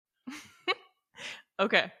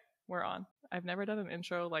Okay, we're on. I've never done an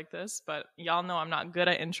intro like this, but y'all know I'm not good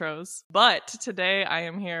at intros. But today I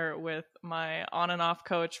am here with my on and off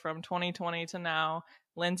coach from 2020 to now,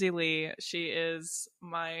 Lindsay Lee. She is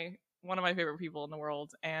one of my favorite people in the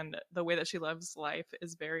world, and the way that she lives life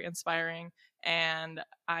is very inspiring. And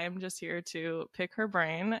I am just here to pick her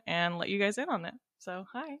brain and let you guys in on it. So,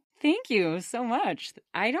 hi. Thank you so much.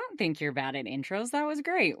 I don't think you're bad at intros. That was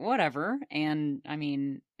great. Whatever. And I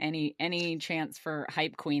mean, any chance for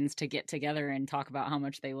hype queens to get together and talk about how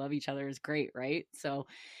much they love each other is great, right? So,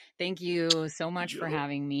 thank you so much for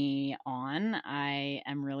having me on. I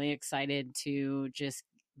am really excited to just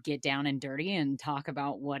get down and dirty and talk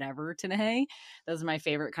about whatever today. Those are my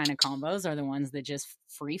favorite kind of combos, are the ones that just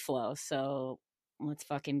free flow. So, let's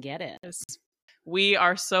fucking get it. We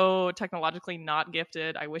are so technologically not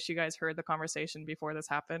gifted. I wish you guys heard the conversation before this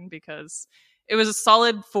happened, because it was a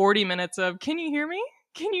solid 40 minutes of, can you hear me?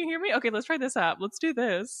 Can you hear me? Okay, let's try this app. Let's do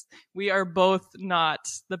this. We are both not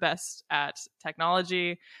the best at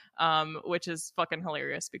technology, which is fucking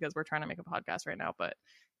hilarious because we're trying to make a podcast right now, but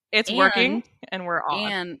it's working and we're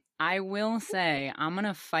on. And I will say, I'm going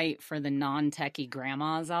to fight for the non-techie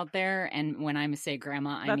grandmas out there. And when I say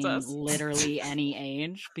grandma, I That's mean us. literally any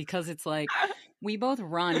age, because it's like we both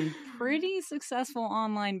run pretty successful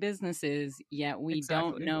online businesses, yet we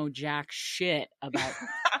don't know jack shit about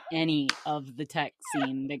any of the tech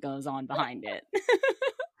scene that goes on behind it.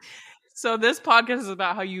 So this podcast is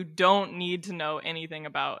about how you don't need to know anything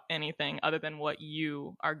about anything other than what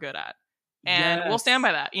you are good at. And we'll stand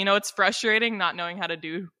by that. You know, it's frustrating not knowing how to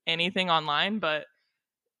do anything online, but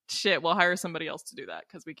shit, we'll hire somebody else to do that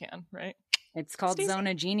because we can, right? It's called Zone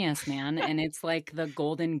of Genius, man. And it's like the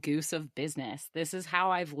golden goose of business. This is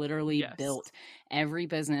how I've literally built every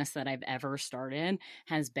business that I've ever started,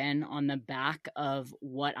 has been on the back of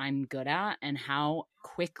what I'm good at and how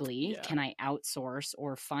quickly can I outsource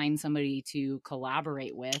or find somebody to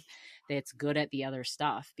collaborate with that's good at the other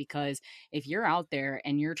stuff. Because if you're out there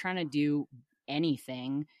and you're trying to do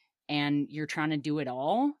anything and you're trying to do it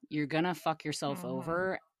all, you're going to fuck yourself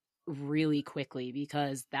over really quickly,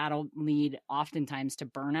 because that'll lead oftentimes to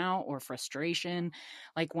burnout or frustration.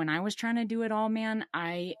 Like when I was trying to do it all, man,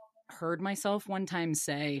 I heard myself one time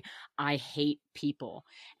say, I hate people.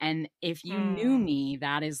 And if you knew me,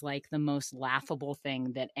 that is like the most laughable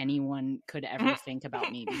thing that anyone could ever think about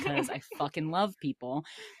me, because I fucking love people.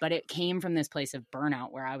 But it came from this place of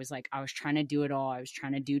burnout where I was like, I was trying to do it all. I was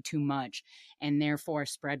trying to do too much, and therefore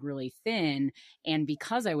spread really thin. And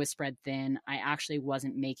because I was spread thin, I actually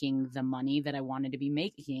wasn't making the money that I wanted to be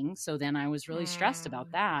making. So then I was really stressed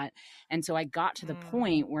about that. And so I got to the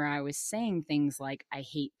point where I was saying things like, I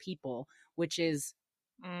hate people, which is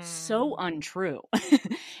so untrue.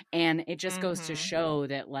 And it just goes to show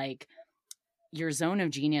that, like, your zone of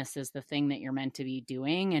genius is the thing that you're meant to be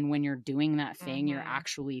doing. And when you're doing that thing, you're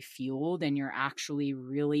actually fueled and you're actually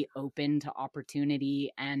really open to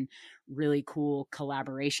opportunity and really cool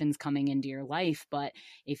collaborations coming into your life. But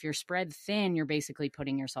if you're spread thin, you're basically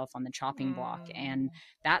putting yourself on the chopping block. And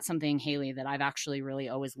that's something, Haley, that I've actually really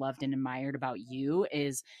always loved and admired about you,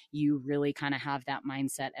 is you really kind of have that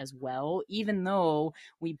mindset as well, even though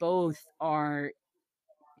we both are,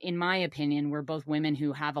 in my opinion, we're both women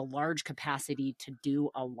who have a large capacity to do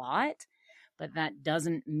a lot, but that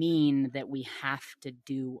doesn't mean that we have to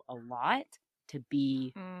do a lot to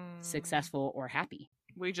be successful or happy.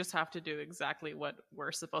 We just have to do exactly what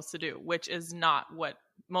we're supposed to do, which is not what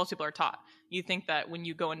most people are taught. You think that when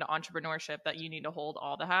you go into entrepreneurship that you need to hold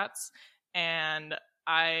all the hats. And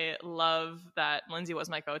I love that Lindsay was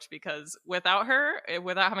my coach, because without her,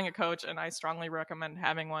 without having a coach, and I strongly recommend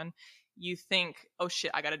having one, you think, oh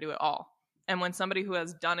shit, I got to do it all. And when somebody who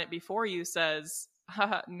has done it before you says,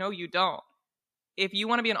 haha, no, you don't. If you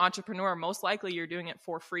want to be an entrepreneur, most likely you're doing it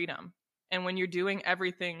for freedom. And when you're doing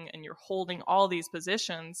everything and you're holding all these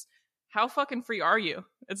positions, how fucking free are you?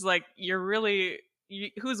 It's like,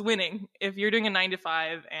 who's winning? If you're doing a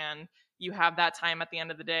 9-to-5 and you have that time at the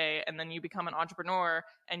end of the day, and then you become an entrepreneur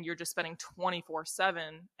and you're just spending 24/7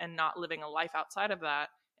 and not living a life outside of that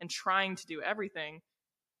and trying to do everything,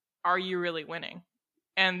 are you really winning?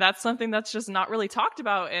 And that's something that's just not really talked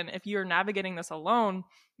about. And if you're navigating this alone,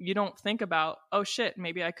 you don't think about, oh shit,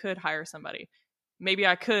 maybe I could hire somebody. Maybe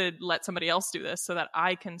I could let somebody else do this so that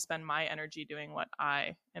I can spend my energy doing what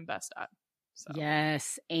I am best at. So.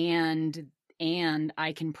 Yes. And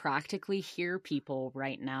I can practically hear people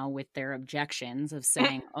right now with their objections of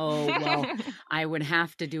saying, oh, well, I would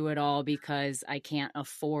have to do it all because I can't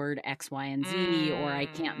afford X, Y, and Z, or I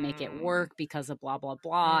can't make it work because of blah, blah,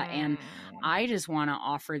 blah. And I just want to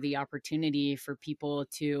offer the opportunity for people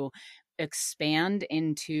to, expand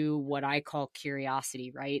into what I call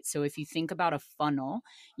curiosity, right? So if you think about a funnel,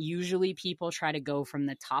 usually people try to go from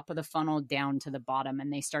the top of the funnel down to the bottom,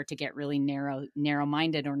 and they start to get really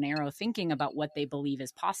narrow-minded or narrow thinking about what they believe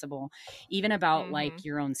is possible, even about like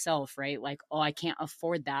your own self, right? Like, oh, I can't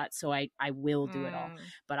afford that, so I will do it all.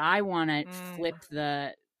 But I want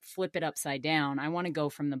to flip it upside down. I want to go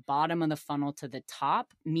from the bottom of the funnel to the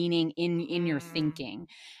top, meaning in your thinking.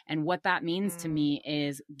 And what that means to me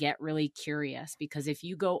is get really curious, because if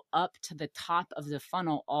you go up to the top of the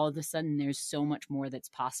funnel, all of a sudden there's so much more that's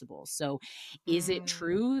possible. So is it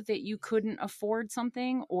true that you couldn't afford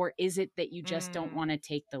something, or is it that you just don't want to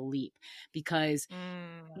take the leap? Because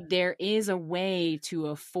there is a way to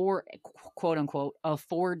afford, quote unquote,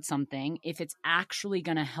 afford something if it's actually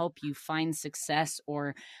going to help you find success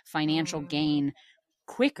or financial gain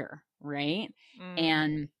quicker, right?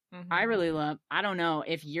 And I really love, I don't know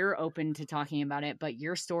if you're open to talking about it, but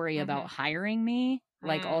your story about hiring me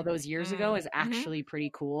like all those years ago is actually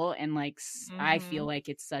pretty cool. And like, I feel like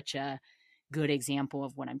it's such a good example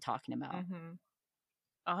of what I'm talking about.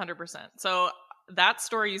 100%. So that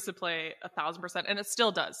story used to play 1,000%, and it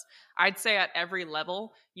still does. I'd say at every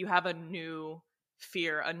level, you have a new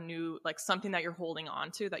fear, a new, like something that you're holding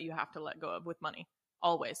on to that you have to let go of with money.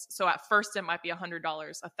 Always. So at first it might be $100,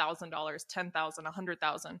 $1,000, 10,000,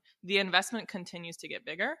 100,000. The investment continues to get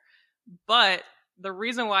bigger. But the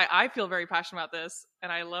reason why I feel very passionate about this,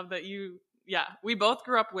 and I love that we both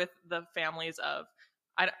grew up with the families of,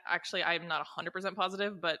 I'm not 100%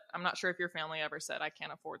 positive, but I'm not sure if your family ever said, I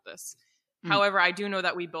can't afford this. However, I do know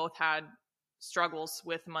that we both had struggles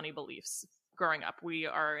with money beliefs growing up. We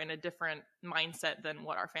are in a different mindset than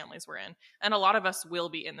what our families were in. And a lot of us will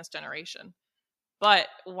be in this generation. But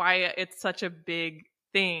why it's such a big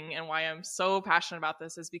thing and why I'm so passionate about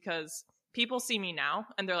this is because people see me now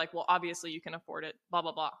and they're like, well, obviously you can afford it, blah,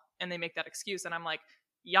 blah, blah. And they make that excuse. And I'm like,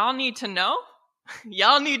 y'all need to know.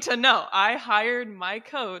 Y'all need to know. I hired my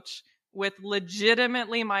coach with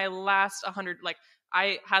legitimately my last 100, like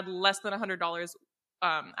I had less than $100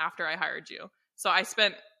 after I hired you. So I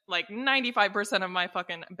spent like 95% of my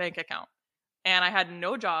fucking bank account and I had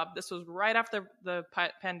no job. This was right after the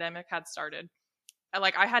pandemic had started.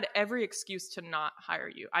 I had every excuse to not hire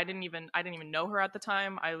you. I didn't even know her at the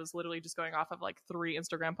time. I was literally just going off of like 3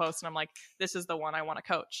 Instagram posts and I'm like, this is the one I want to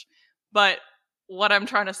coach. But what I'm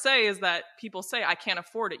trying to say is that people say, I can't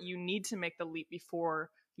afford it. You need to make the leap before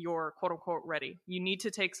you're quote unquote ready. You need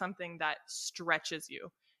to take something that stretches you.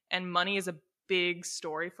 And money is a big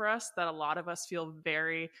story for us that a lot of us feel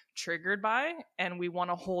very triggered by. And we want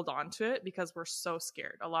to hold on to it because we're so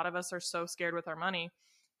scared. A lot of us are so scared with our money.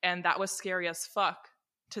 And that was scary as fuck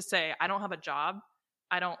to say, I don't have a job.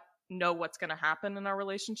 I don't know what's going to happen in our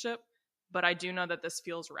relationship, but I do know that this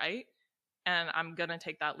feels right. And I'm going to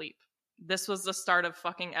take that leap. This was the start of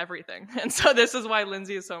fucking everything. And so this is why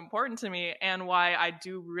Lindsay is so important to me and why I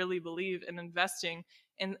do really believe in investing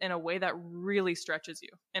in a way that really stretches you.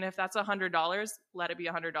 And if that's $100, let it be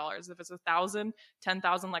 $100. If it's 1,000,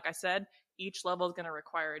 10,000, like I said, each level is going to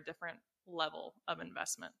require a different level of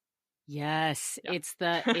investment. Yes, yeah. It's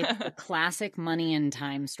the classic money and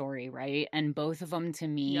time story, right? And both of them to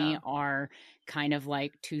me are kind of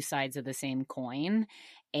like two sides of the same coin.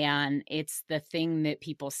 And it's the thing that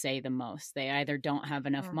people say the most. They either don't have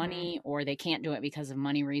enough money, or they can't do it because of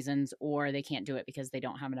money reasons, or they can't do it because they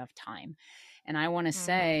don't have enough time. And I want to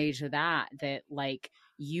say to that like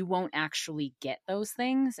you won't actually get those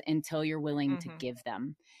things until you're willing to give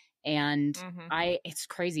them. And it's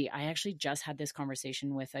crazy. I actually just had this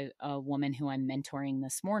conversation with a woman who I'm mentoring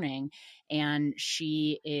this morning, and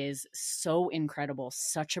she is so incredible,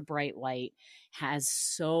 such a bright light, has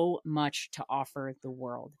so much to offer the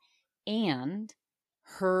world. And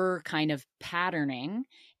her kind of patterning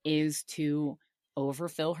is to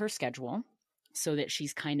overfill her schedule so that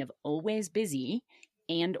she's kind of always busy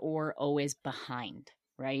and or always behind,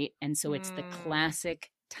 right? And so it's the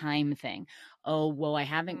classic time thing. Oh, well, I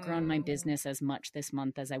haven't grown my business as much this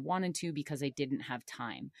month as I wanted to because I didn't have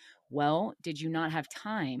time. Well, did you not have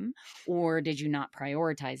time, or did you not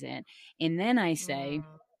prioritize it? And then I say,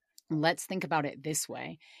 let's think about it this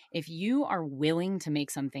way. If you are willing to make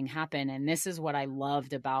something happen, and this is what I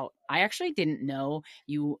loved about, I actually didn't know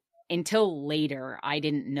you until later, I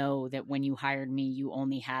didn't know that when you hired me, you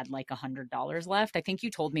only had like $100 left. I think you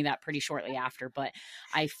told me that pretty shortly after, but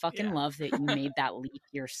I fucking love that you made that leap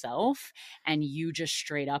yourself and you just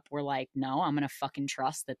straight up were like, no, I'm going to fucking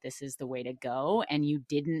trust that this is the way to go. And you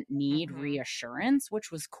didn't need reassurance, which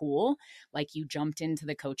was cool. Like you jumped into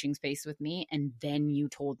the coaching space with me and then you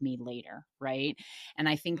told me later. Right. And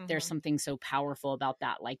I think there's something so powerful about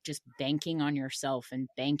that, like just banking on yourself and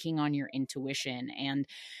banking on your intuition. And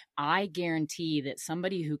I guarantee that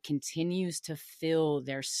somebody who continues to fill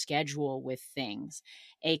their schedule with things,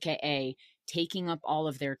 AKA taking up all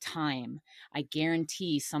of their time, I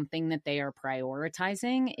guarantee something that they are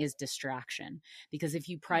prioritizing is distraction. Because if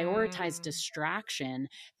you prioritize distraction,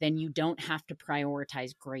 then you don't have to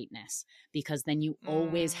prioritize greatness, because then you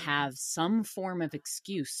always have some form of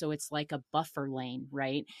excuse. So it's like a buffer lane,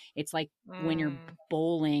 right? It's like when you're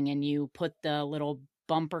bowling and you put the little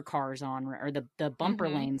bumper cars on, or the bumper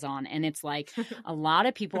lanes on, and it's like a lot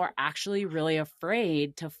of people are actually really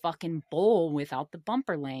afraid to fucking bowl without the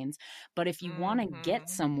bumper lanes. But if you want to get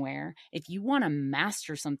somewhere, if you want to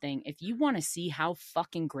master something, if you want to see how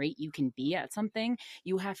fucking great you can be at something,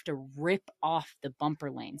 you have to rip off the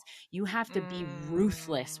bumper lanes. You have to be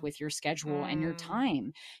ruthless with your schedule and your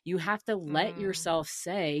time. You have to let yourself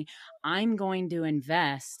say, I'm going to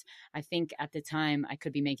invest. I think at the time, I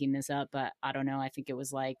could be making this up, but I don't know. I think it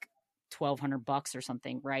was like $1,200 or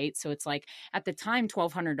something, right? So it's like at the time,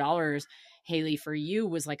 $1,200, Haley, for you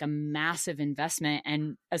was like a massive investment.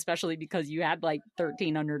 And especially because you had like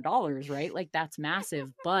 $1,300, right? Like that's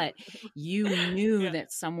massive, but you knew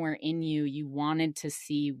that somewhere in you, you wanted to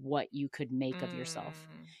see what you could make of yourself.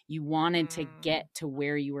 You wanted to get to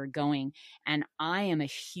where you were going. And I am a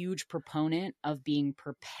huge proponent of being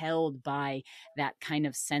propelled by that kind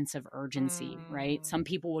of sense of urgency, right? Some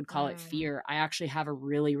people would call it fear. I actually have a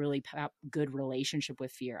really, really good relationship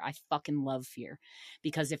with fear. I fucking love fear,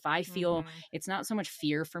 because if I feel it's not so much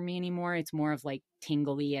fear for me anymore, it's more of like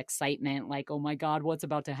tingly excitement, like, oh my God, what's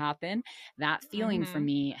about to happen? That feeling for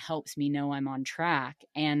me helps me know I'm on track.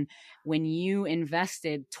 And when you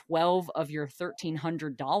invested 12 of your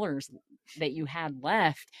 $1,300 that you had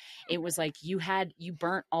left, it was like you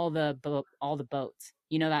burnt all the boats.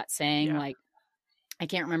 You know that saying, like, I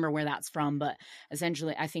can't remember where that's from, but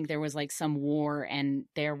essentially I think there was like some war, and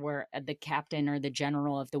there were the captain or the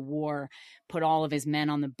general of the war put all of his men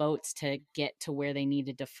on the boats to get to where they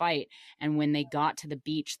needed to fight. And when they got to the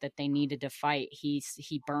beach that they needed to fight, he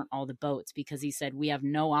burnt all the boats, because he said, we have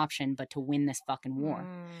no option but to win this fucking war.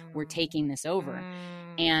 We're taking this over.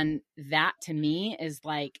 And that to me is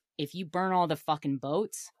like, if you burn all the fucking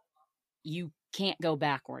boats, you can't go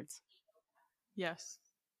backwards. Yes.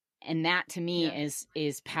 And that to me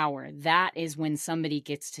is power. That is when somebody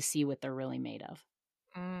gets to see what they're really made of.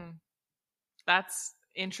 That's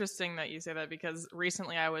interesting that you say that, because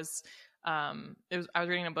recently I was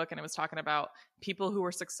reading a book and it was talking about people who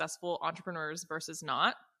were successful entrepreneurs versus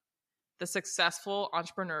not. The successful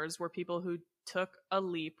entrepreneurs were people who took a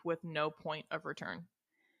leap with no point of return.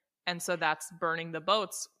 And so that's burning the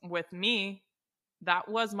boats. With me, that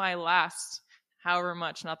was my last however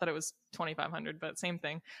much, not that it was 2,500, but same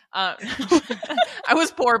thing. I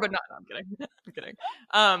was poor, but not, no, I'm kidding.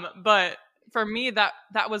 But for me, that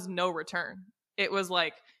was no return. It was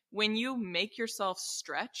like, when you make yourself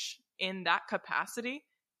stretch in that capacity,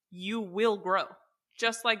 you will grow.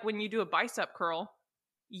 Just like when you do a bicep curl,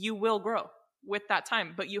 you will grow with that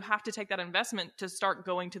time, but you have to take that investment to start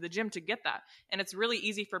going to the gym to get that. And it's really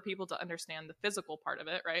easy for people to understand the physical part of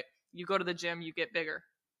it, right? You go to the gym, you get bigger.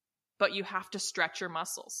 But you have to stretch your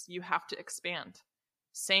muscles. You have to expand.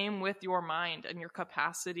 Same with your mind and your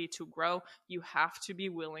capacity to grow. You have to be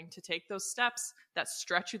willing to take those steps that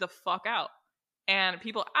stretch you the fuck out. And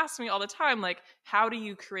people ask me all the time, like, how do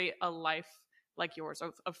you create a life like yours,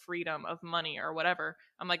 of freedom, of money, or whatever?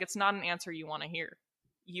 I'm like, it's not an answer you want to hear.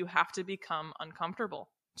 You have to become uncomfortable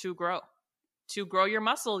to grow. To grow your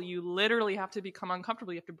muscle, you literally have to become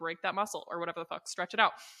uncomfortable. You have to break that muscle, or whatever the fuck, stretch it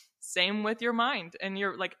out. Same with your mind. And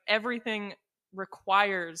you're like, everything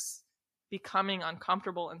requires becoming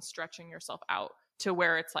uncomfortable and stretching yourself out to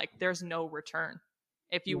where it's like there's no return.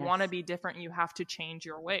 If you want to be different, you have to change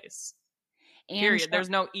your ways. Period. There's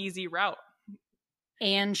no easy route.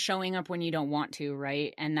 And showing up when you don't want to,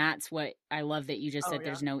 right? And that's what I love that you just said,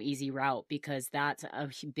 there's no easy route, because that's a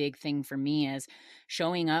big thing for me, is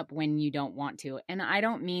showing up when you don't want to. And I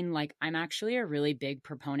don't mean like, I'm actually a really big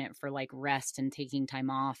proponent for like rest and taking time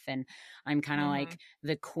off. And I'm kind of like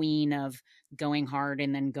the queen of going hard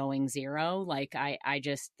and then going zero. Like I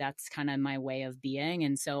just, that's kind of my way of being.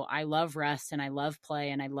 And so I love rest and I love play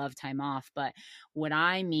and I love time off. But what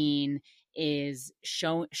I mean is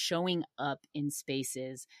showing up in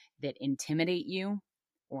spaces that intimidate you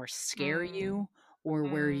or scare you, or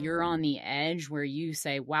where you're on the edge, where you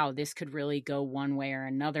say, wow, this could really go one way or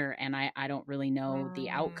another, and I don't really know the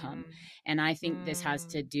outcome. And I think this has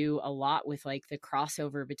to do a lot with like the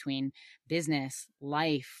crossover between business,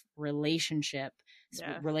 life, relationship,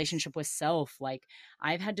 relationship with self. Like,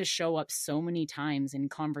 I've had to show up so many times in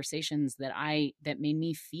conversations that made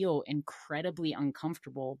me feel incredibly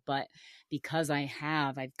uncomfortable, but because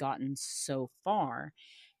I've gotten so far.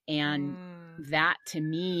 And that, to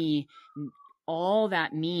me, all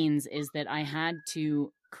that means is that I had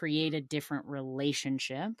to create a different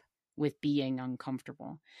relationship with being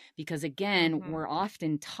uncomfortable. Because again, we're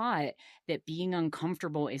often taught that being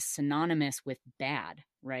uncomfortable is synonymous with bad,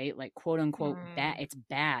 right? Like, quote unquote, bad. It's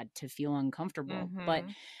bad to feel uncomfortable. But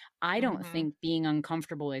I don't think being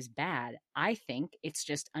uncomfortable is bad. I think it's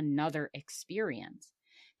just another experience.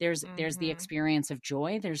 There's the experience of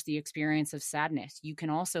joy, there's the experience of sadness. You can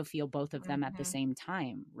also feel both of them at the same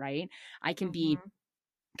time, right? I can be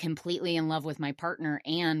completely in love with my partner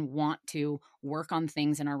and want to work on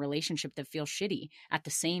things in our relationship that feel shitty at the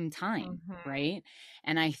same time, right?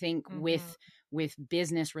 And I think with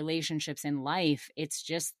business, relationships, and life, it's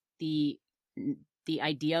just the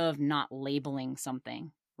idea of not labeling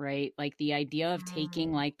something, right? Like the idea of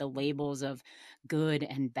taking like the labels of good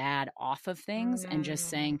and bad off of things and just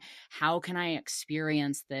saying, how can I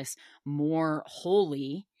experience this more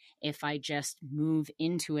wholly if I just move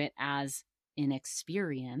into it as an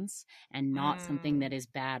experience and not something that is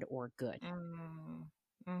bad or good?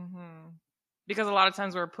 Because a lot of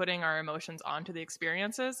times we're putting our emotions onto the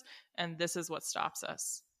experiences, and this is what stops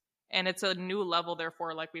us. And it's a new level,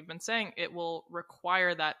 therefore, like we've been saying, it will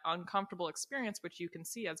require that uncomfortable experience, which you can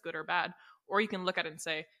see as good or bad, or you can look at it and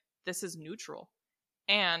say, this is neutral.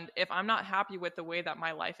 And if I'm not happy with the way that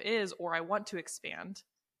my life is, or I want to expand,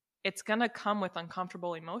 it's going to come with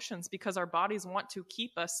uncomfortable emotions because our bodies want to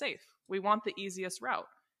keep us safe. We want the easiest route.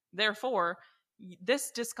 Therefore,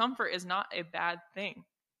 this discomfort is not a bad thing.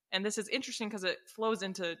 And this is interesting because it flows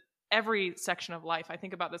into every section of life. I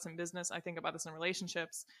think about this in business. I think about this in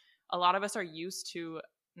relationships. A lot of us are used to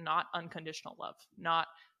not unconditional love, not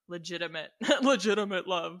legitimate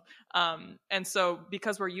love. And so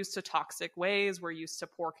because we're used to toxic ways, we're used to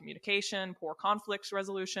poor communication, poor conflict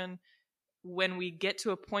resolution, when we get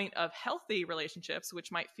to a point of healthy relationships,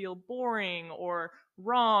 which might feel boring or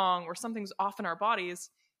wrong or something's off in our bodies,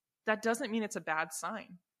 that doesn't mean it's a bad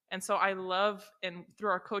sign. And so I love, and through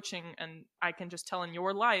our coaching, and I can just tell in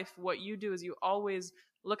your life, what you do is you always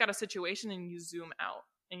look at a situation and you zoom out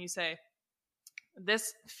and you say,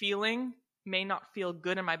 this feeling may not feel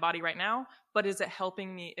good in my body right now, but is it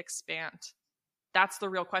helping me expand? That's the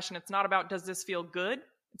real question. It's not about, does this feel good?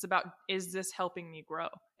 It's about, is this helping me grow?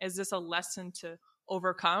 Is this a lesson to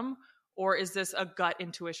overcome? Or is this a gut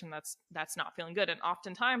intuition that's not feeling good? And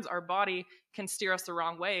oftentimes our body can steer us the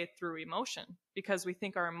wrong way through emotion because we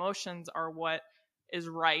think our emotions are what is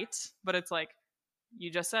right. But it's like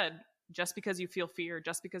you just said, just because you feel fear,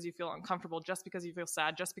 just because you feel uncomfortable, just because you feel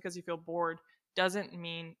sad, just because you feel bored, doesn't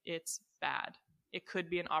mean it's bad. It could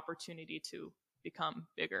be an opportunity to become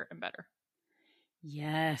bigger and better.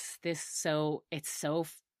 Yes, it's so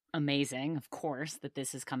amazing, of course, that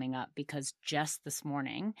this is coming up, because just this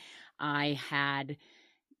morning I had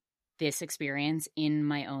this experience in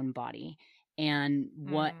my own body. And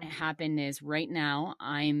what happened is, right now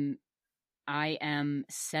I am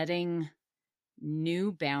setting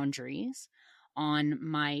new boundaries on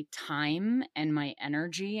my time and my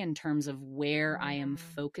energy in terms of where I am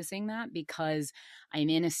focusing that, because I'm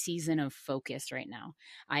in a season of focus right now.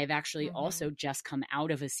 I have actually also just come out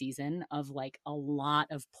of a season of like a lot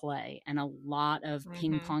of play and a lot of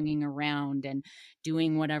ping-ponging around and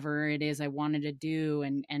doing whatever it is I wanted to do,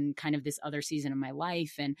 and kind of this other season of my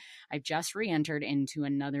life. And I've just re-entered into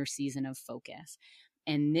another season of focus.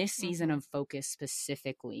 And this season of focus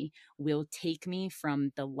specifically will take me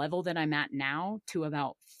from the level that I'm at now to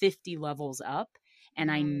about 50 levels up. And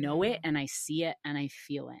I know it, and I see it, and I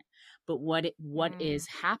feel it. But what is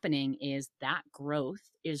happening is that growth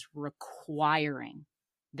is requiring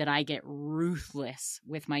that I get ruthless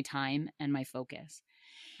with my time and my focus.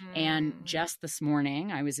 And just this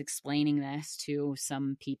morning, I was explaining this to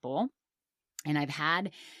some people, and I've had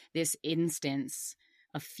this instance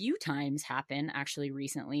a few times happen actually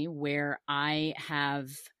recently where I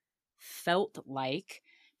have felt like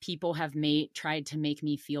people have tried to make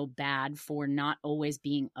me feel bad for not always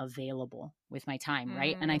being available with my time,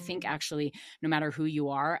 right? And I think actually, no matter who you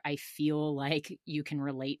are, I feel like you can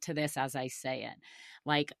relate to this as I say it.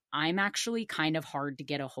 Like, I'm actually kind of hard to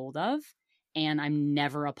get a hold of, And I'm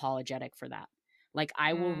never apologetic for that. Like,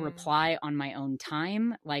 I will reply on my own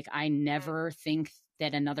time. Like, I never think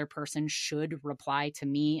that another person should reply to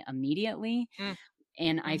me immediately.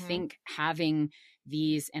 And I think having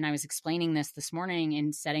these, and I was explaining this morning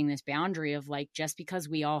and setting this boundary of like, just because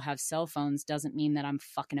we all have cell phones doesn't mean that I'm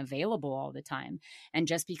fucking available all the time. And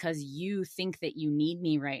just because you think that you need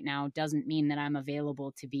me right now doesn't mean that I'm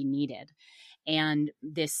available to be needed. And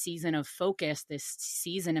this season of focus, this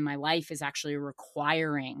season in my life is actually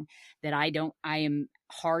requiring that I am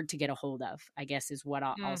hard to get a hold of, I guess is what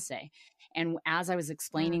I'll say. And as I was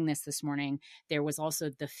explaining this morning, there was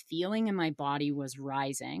also the feeling in my body was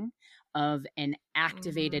rising of an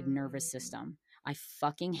activated nervous system. I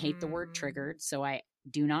fucking hate the word triggered, so I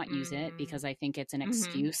do not use it because I think it's an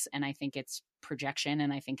excuse and I think it's projection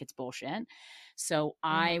and I think it's bullshit. So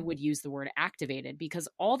I would use the word activated because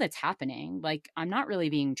all that's happening, like I'm not really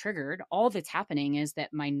being triggered. All that's happening is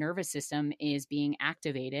that my nervous system is being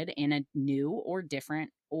activated in a new or different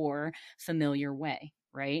or familiar way.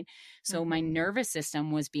 Right. So my nervous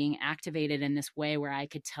system was being activated in this way where I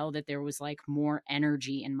could tell that there was like more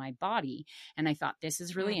energy in my body. And I thought, this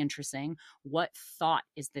is really interesting. What thought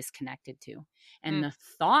is this connected to? And the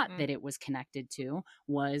thought that it was connected to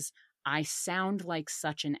was, I sound like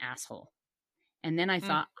such an asshole. And then I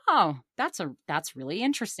thought, oh, that's really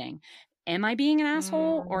interesting. Am I being an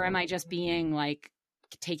asshole or am I just being like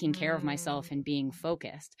taking care of myself and being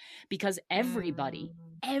focused? Because everybody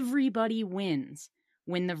wins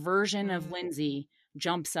when the version of Lindsay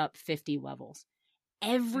jumps up 50 levels.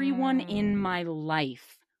 Everyone in my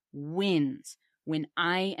life wins when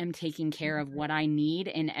I am taking care of what I need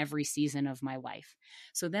in every season of my life.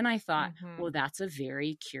 So then I thought, well, that's a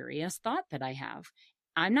very curious thought that I have.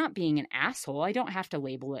 I'm not being an asshole. I don't have to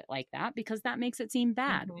label it like that because that makes it seem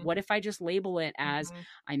bad. What if I just label it as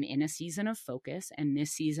I'm in a season of focus and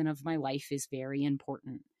this season of my life is very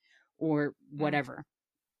important or whatever.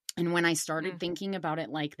 And when I started thinking about it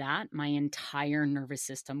like that, my entire nervous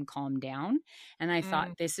system calmed down. And I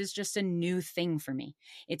thought, this is just a new thing for me.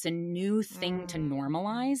 It's a new thing to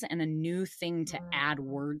normalize and a new thing to add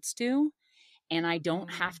words to. And I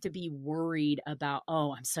don't have to be worried about,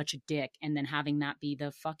 oh, I'm such a dick. And then having that be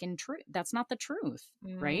the fucking truth. That's not the truth,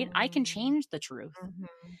 right? I can change the truth.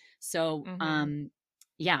 So,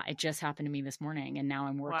 yeah, it just happened to me this morning. And now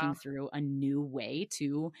I'm working through a new way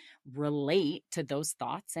to relate to those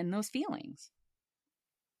thoughts and those feelings.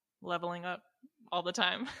 Leveling up all the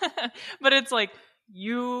time. But it's like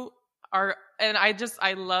you are, and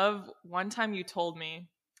I love one time you told me,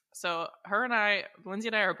 so Lindsay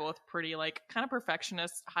and I are both pretty like kind of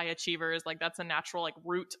perfectionists, high achievers. Like that's a natural like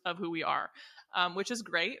root of who we are, which is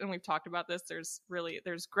great. And we've talked about this. There's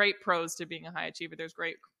great pros to being a high achiever. There's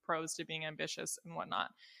great pros to being ambitious and whatnot.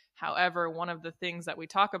 However, one of the things that we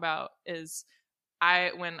talk about is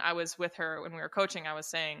when I was with her, when we were coaching, I was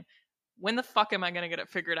saying, when the fuck am I going to get it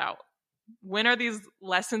figured out? When are these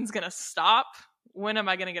lessons going to stop? When am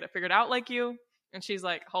I going to get it figured out like you? And she's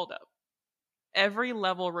like, hold up. Every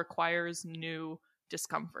level requires new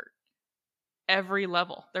discomfort. Every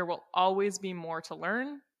level. There will always be more to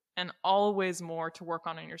learn and always more to work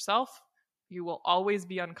on in yourself. You will always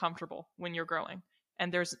be uncomfortable when you're growing,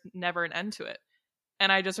 and there's never an end to it. And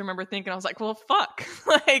I just remember thinking, I was like, well, fuck.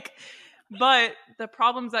 But the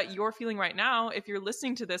problems that you're feeling right now, if you're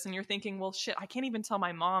listening to this and you're thinking, well, shit, I can't even tell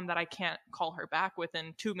my mom that I can't call her back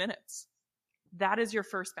within 2 minutes. That is your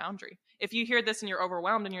first boundary. If you hear this and you're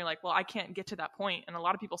overwhelmed and you're like, well, I can't get to that point. And a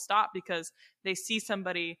lot of people stop because they see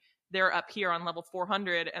somebody, they're up here on level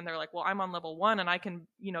 400 and they're like, well, I'm on level 1 and I can,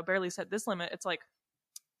 barely set this limit. It's like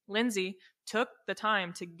Lindsay took the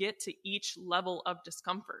time to get to each level of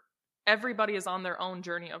discomfort. Everybody is on their own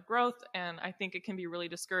journey of growth. And I think it can be really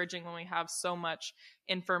discouraging when we have so much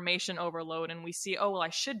information overload and we see, oh, well,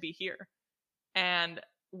 I should be here. And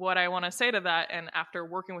what I want to say to that, and after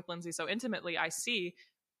working with Lindsay so intimately, I see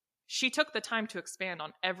she took the time to expand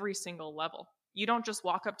on every single level. You don't just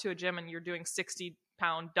walk up to a gym and you're doing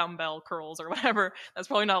 60-pound dumbbell curls or whatever. That's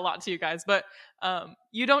probably not a lot to you guys, but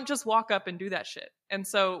you don't just walk up and do that shit. And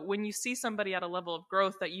so when you see somebody at a level of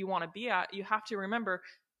growth that you want to be at, you have to remember,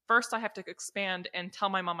 first I have to expand and tell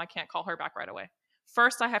my mom I can't call her back right away.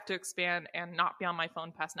 First, I have to expand and not be on my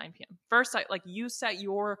phone past 9 p.m. First, you set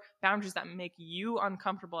your boundaries that make you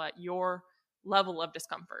uncomfortable at your level of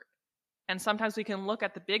discomfort. And sometimes we can look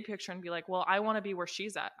at the big picture and be like, well, I want to be where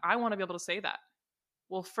she's at. I want to be able to say that.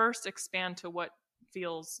 Well, first expand to what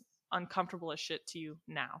feels uncomfortable as shit to you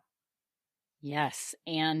now. Yes.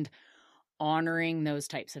 And honoring those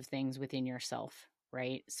types of things within yourself.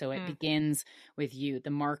 right? So it begins with you. The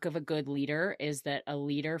mark of a good leader is that a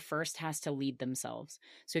leader first has to lead themselves.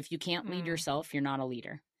 So if you can't lead yourself, you're not a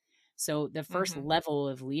leader. So the first level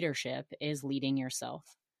of leadership is leading yourself.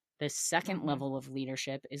 The second level of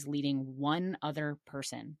leadership is leading one other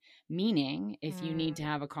person. Meaning, if you need to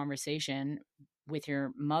have a conversation with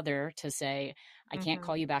your mother to say, I can't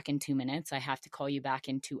call you back in 2 minutes, I have to call you back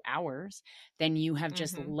in 2 hours, then you have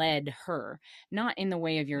just led her, not in the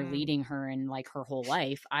way of you're leading her in like her whole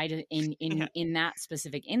life. In that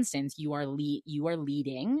specific instance, you are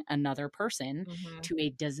leading another person to a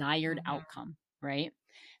desired outcome, right?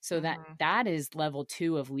 So that is level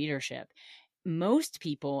 2 of leadership. Most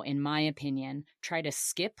people, in my opinion, try to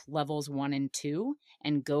skip levels 1 and 2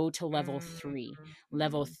 and go to level 3.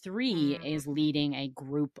 Level 3 is leading a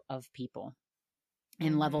group of people.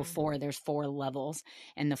 In level 4, there's 4 levels.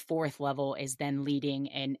 And the 4th level is then leading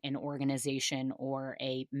an organization or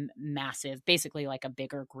a massive, basically like a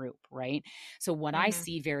bigger group, right? So what I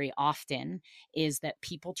see very often is that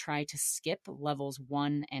people try to skip levels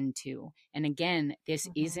 1 and 2. And again, this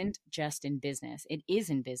isn't just in business. It is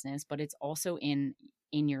in business, but it's also in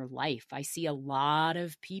your life. I see a lot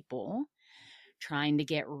of people trying to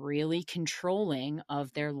get really controlling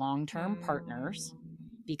of their long-term partners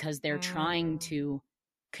because they're trying to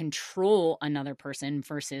control another person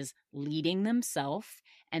versus leading themselves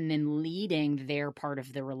and then leading their part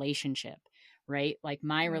of the relationship, right? Like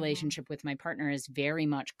my relationship with my partner is very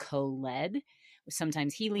much co-led.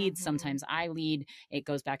 Sometimes he leads, sometimes I lead. It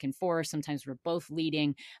goes back and forth. Sometimes we're both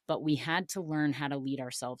leading, but we had to learn how to lead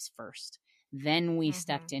ourselves first. Then we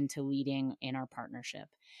stepped into leading in our partnership.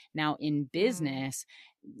 Now in business,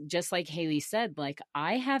 just like Haley said, like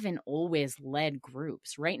I haven't always led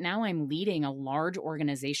groups. Right now I'm leading a large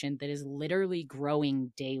organization that is literally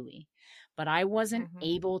growing daily. But I wasn't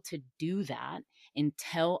able to do that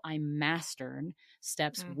until I mastered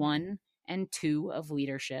steps 1 and 2 of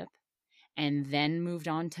leadership, and then moved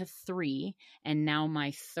on to 3. And now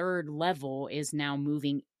my 3rd level is now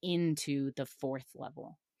moving into the 4th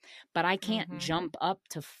level. But I can't jump up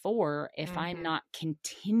to 4 if I'm not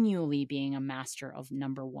continually being a master of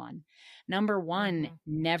number 1. Number 1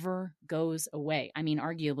 never goes away. I mean,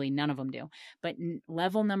 arguably none of them do, but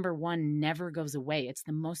level number 1 never goes away. It's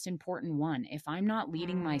the most important one. If I'm not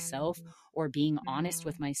leading myself or being honest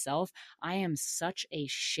with myself, I am such a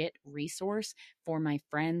shit resource for my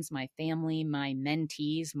friends, my family, my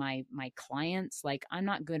mentees, my clients. Like I'm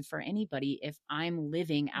not good for anybody if I'm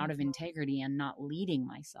living out of integrity and not leading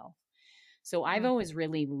myself. So I've always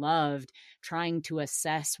really loved trying to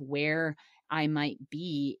assess where I might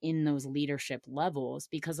be in those leadership levels,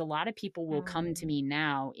 because a lot of people will come to me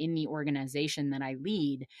now in the organization that I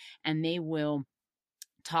lead and they will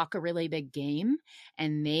talk a really big game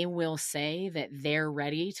and they will say that they're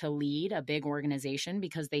ready to lead a big organization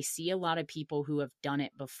because they see a lot of people who have done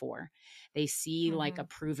it before. They see like a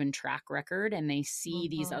proven track record and they see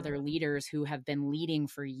these other leaders who have been leading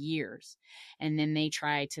for years. And then they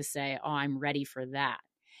try to say, oh, I'm ready for that.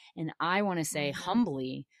 And I want to say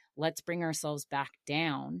humbly, let's bring ourselves back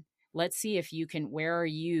down. Let's see if you can, where are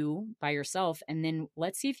you by yourself? And then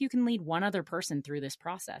let's see if you can lead one other person through this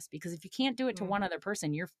process. Because if you can't do it to one other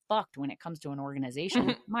person, you're fucked when it comes to an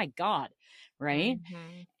organization. My God. Right.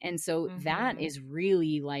 And so that is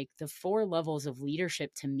really like the 4 levels of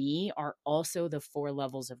leadership to me are also the 4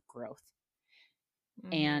 levels of growth.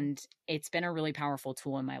 And it's been a really powerful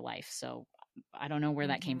tool in my life. So I don't know where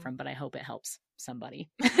that came from, but I hope it helps somebody.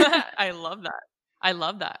 I love that. I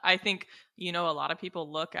love that. I think, a lot of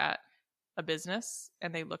people look at a business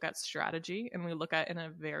and they look at strategy and we look at it in a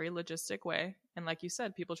very logistic way. And like you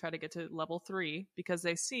said, people try to get to level 3 because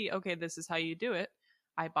they see, okay, this is how you do it.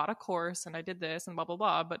 I bought a course and I did this and blah, blah,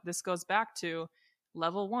 blah. But this goes back to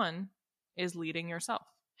level 1 is leading yourself.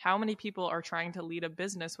 How many people are trying to lead a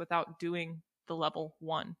business without doing the level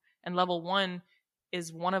 1? And level 1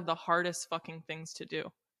 is one of the hardest fucking things to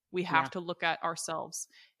do. We have to look at ourselves.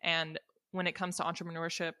 And when it comes to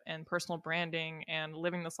entrepreneurship and personal branding and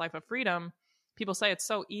living this life of freedom, people say it's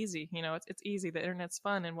so easy. It's easy. The internet's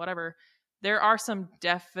fun and whatever. There are some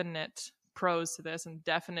definite pros to this and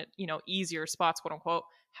definite, easier spots, quote unquote.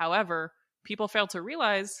 However, people fail to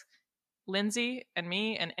realize, Lindsay and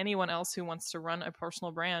me and anyone else who wants to run a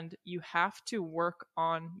personal brand, you have to work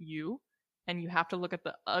on you and you have to look at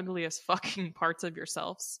the ugliest fucking parts of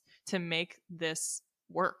yourselves to make this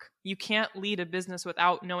work. You can't lead a business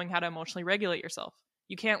without knowing how to emotionally regulate yourself.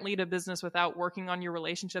 You can't lead a business without working on your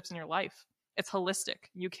relationships in your life. It's holistic.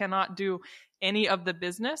 You cannot do any of the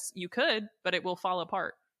business. You could, but it will fall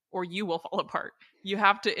apart or you will fall apart. You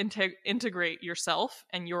have to integrate yourself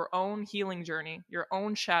and your own healing journey, your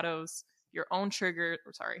own shadows your own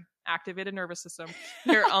activated nervous system,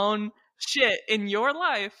 your own shit in your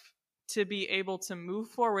life to be able to move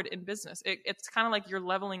forward in business. It's kind of like you're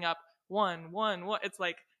leveling up one. It's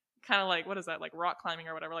like kind of like, what is that, like rock climbing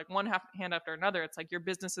or whatever, like hand after another. It's like your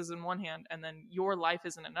business is in one hand and then your life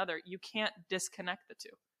is in another. You can't disconnect the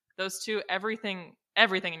two. Those two, everything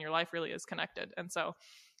in your life really is connected. And so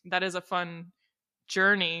that is a fun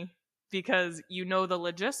journey because you know the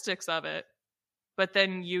logistics of it, but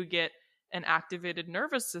then you get an activated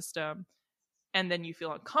nervous system and then you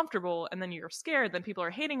feel uncomfortable and then you're scared, then people are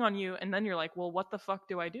hating on you, and then you're like, well, what the fuck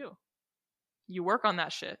do I do? You work on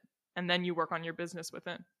that shit and then you work on your business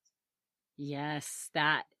within. Yes,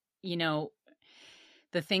 that, you know,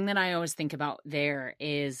 the thing that I always think about there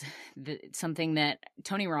is something that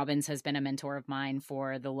Tony Robbins has been a mentor of mine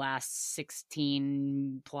for the last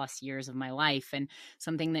 16 plus years of my life. And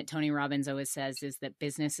something that Tony Robbins always says is that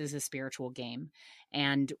business is a spiritual game.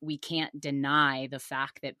 And we can't deny the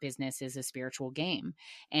fact that business is a spiritual game.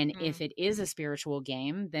 And if it is a spiritual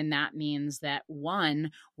game, then that means that,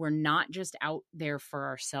 one, we're not just out there for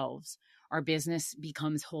ourselves. Our business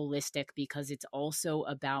becomes holistic because it's also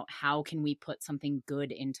about how can we put something good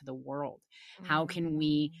into the world? How can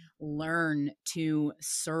we learn to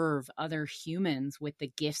serve other humans with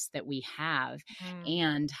the gifts that we have?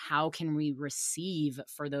 And how can we receive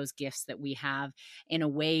for those gifts that we have in a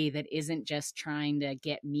way that isn't just trying to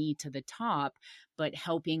get me to the top, but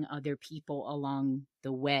helping other people along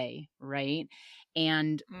the way, right?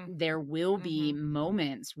 And there will be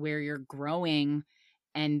moments where you're growing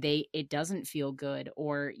and it doesn't feel good,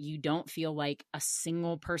 or you don't feel like a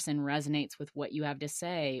single person resonates with what you have to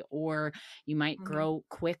say, or you might grow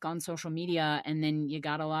quick on social media and then you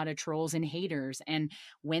got a lot of trolls and haters. And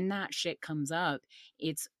when that shit comes up,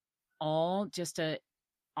 it's all just a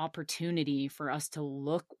opportunity for us to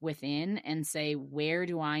look within and say, where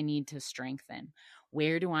do I need to strengthen?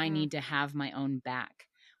 Where do I need to have my own back?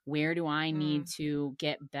 Where do I need to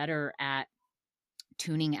get better at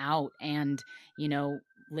tuning out and,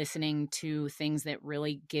 listening to things that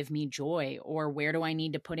really give me joy? Or where do I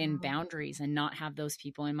need to put in boundaries and not have those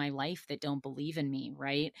people in my life that don't believe in me,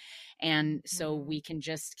 right? And so we can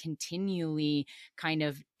just continually kind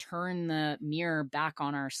of turn the mirror back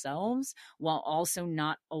on ourselves while also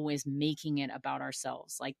not always making it about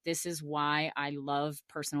ourselves. Like, this is why I love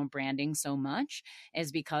personal branding so much,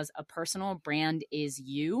 is because a personal brand is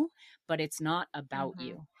you, but it's not about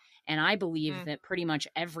you. And I believe that pretty much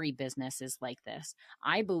every business is like this.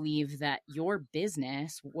 I believe that your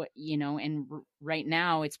business, right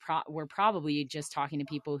now we're probably just talking to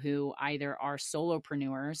people who either are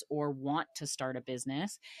solopreneurs or want to start a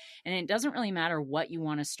business. And it doesn't really matter what you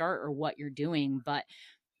want to start or what you're doing, but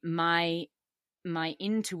my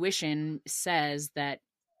intuition says that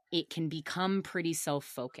it can become pretty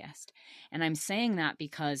self-focused. And I'm saying that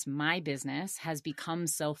because my business has become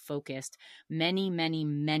self-focused many, many,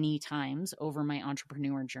 many times over my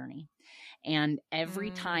entrepreneur journey. And every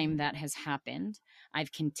time that has happened,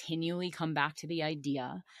 I've continually come back to the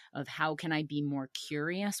idea of how can I be more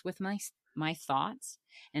curious with my thoughts,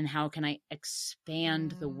 and how can I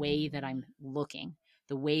expand the way that I'm looking,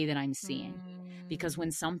 the way that I'm seeing. Because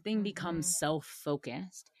when something becomes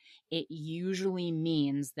self-focused, it usually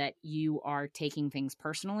means that you are taking things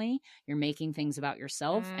personally, you're making things about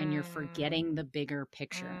yourself, and you're forgetting the bigger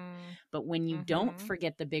picture. But when you don't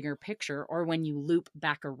forget the bigger picture, or when you loop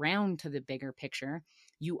back around to the bigger picture,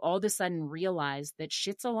 you all of a sudden realize that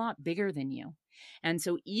shit's a lot bigger than you. And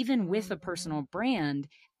so even with a personal brand,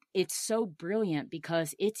 it's so brilliant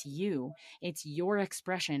because it's you, it's your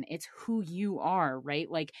expression, it's who you are, right?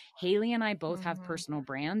 Like, Haley and I both have personal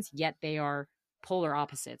brands, yet they are polar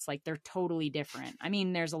opposites. Like, they're totally different. I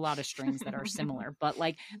mean, there's a lot of strings that are similar, but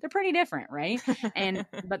like, they're pretty different, right?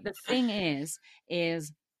 But the thing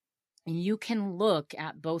is you can look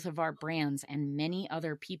at both of our brands and many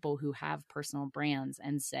other people who have personal brands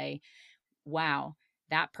and say, wow,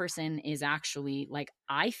 that person is actually, like,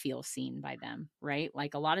 I feel seen by them, right?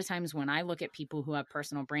 Like, a lot of times when I look at people who have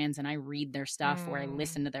personal brands and I read their stuff or I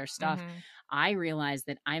listen to their stuff, I realize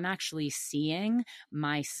that I'm actually seeing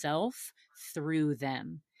myself through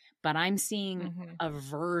them, but I'm seeing a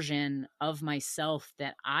version of myself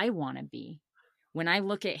that I want to be. When I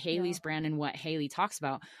look at Haley's brand and what Haley talks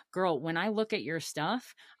about, girl, when I look at your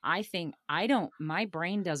stuff, I think my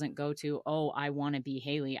brain doesn't go to, oh, I want to be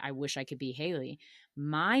Haley, I wish I could be Haley.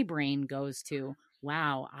 My brain goes to,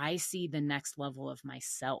 wow, I see the next level of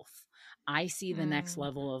myself. I see the next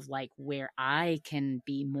level of, like, where I can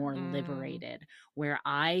be more liberated, where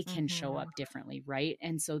I can show up differently, right?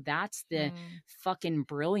 And so that's the fucking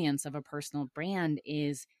brilliance of a personal brand,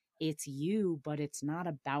 is it's you, but it's not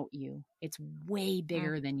about you. It's way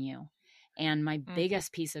bigger Mm. than you. And my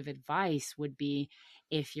biggest piece of advice would be,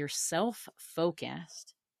 if you're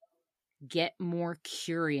self-focused, get more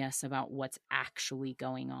curious about what's actually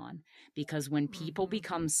going on. Because when people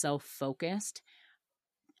become self-focused,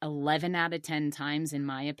 11 out of 10 times, in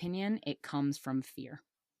my opinion, it comes from fear.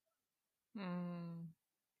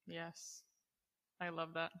 Yes. I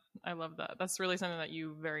love that. I love that. That's really something that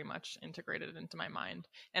you very much integrated into my mind.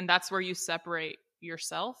 And that's where you separate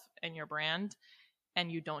yourself and your brand,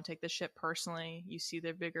 and you don't take the shit personally. You see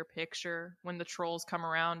the bigger picture. When the trolls come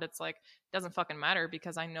around, it's like, it doesn't fucking matter,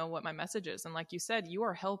 because I know what my message is. And like you said, you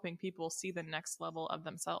are helping people see the next level of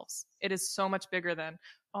themselves. It is so much bigger than,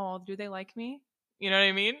 oh, do they like me? You know what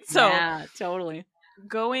I mean? So yeah, totally.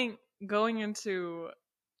 Going into,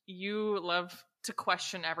 you love to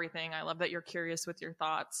question everything. I love that you're curious with your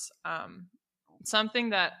thoughts.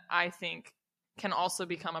 Something that I think can also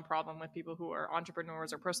become a problem with people who are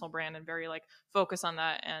entrepreneurs or personal brand and very like focus on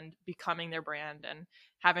that and becoming their brand and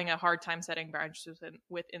having a hard time setting boundaries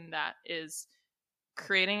within that is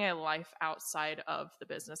creating a life outside of the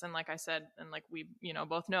business. And like I said, and like we,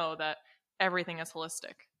 both know that everything is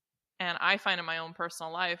holistic. And I find in my own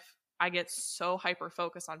personal life, I get so hyper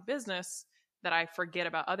focused on business that I forget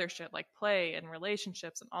about other shit like play and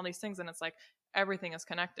relationships and all these things. And it's like everything is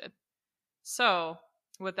connected. So,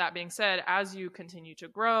 with that being said, as you continue to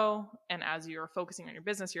grow and as you're focusing on your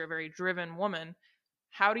business, you're a very driven woman.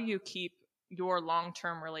 How do you keep your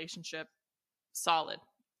long-term relationship solid?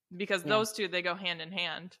 Because those two, they go hand in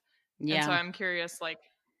hand. Yeah. And so I'm curious, like,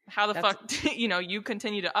 how the fuck, you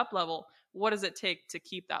continue to up level. What does it take to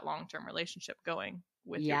keep that long-term relationship going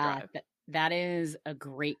with your drive? That is a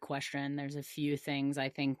great question. There's a few things I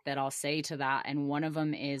think that I'll say to that. And one of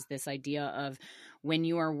them is this idea of when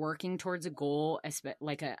you are working towards a goal,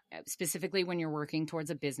 specifically when you're working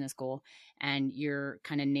towards a business goal and you're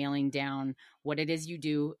kind of nailing down what it is you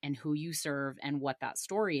do and who you serve and what that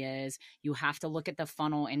story is, you have to look at the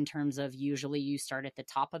funnel in terms of, usually you start at the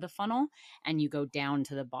top of the funnel and you go down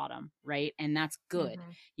to the bottom, right? And that's good.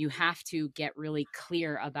 You have to get really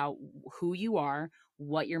clear about who you are,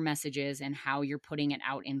 what your message is, and how you're putting it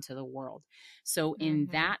out into the world. So in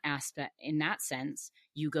that aspect, in that sense,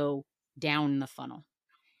 you go down the funnel.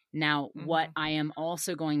 Now, what I am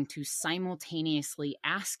also going to simultaneously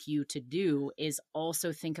ask you to do is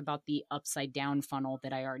also think about the upside down funnel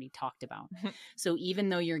that I already talked about. So even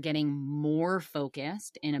though you're getting more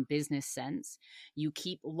focused in a business sense, you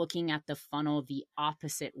keep looking at the funnel the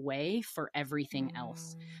opposite way for everything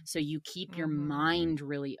else. So you keep your mind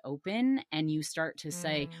really open and you start to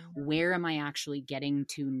say, where am I actually getting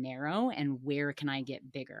too narrow and where can I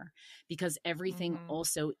get bigger? Because everything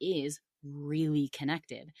also is really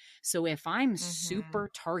connected. So if I'm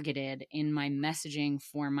super targeted in my messaging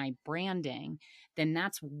for my branding, then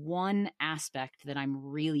that's one aspect that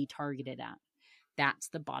I'm really targeted at. That's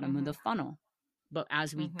the bottom of the funnel. But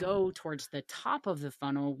as we go towards the top of the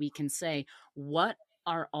funnel, we can say, what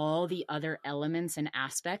are all the other elements and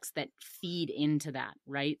aspects that feed into that,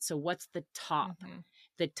 right? So what's the top?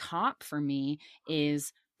 The top for me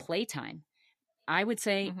is playtime. I would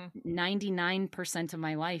say 99% of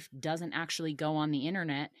my life doesn't actually go on the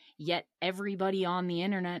internet, yet everybody on the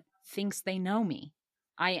internet thinks they know me.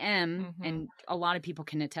 I am, and a lot of people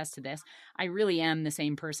can attest to this, I really am the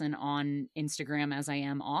same person on Instagram as I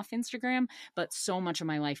am off Instagram, but so much of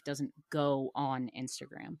my life doesn't go on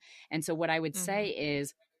Instagram. And so what I would say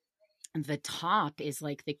is, the top is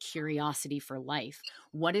like the curiosity for life.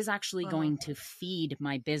 What is actually going to feed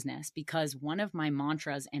my business? Because one of my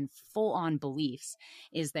mantras and full on beliefs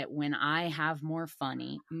is that when I have when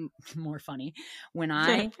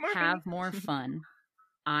I have more fun,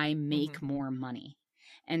 I make more money.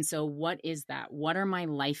 And so what is that? What are my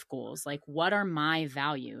life goals? Like, what are my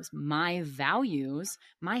values? My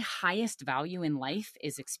highest value in life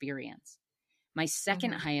is experience. My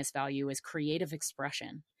second highest value is creative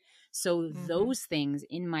expression. So those things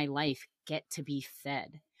in my life get to be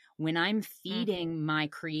fed. When I'm feeding my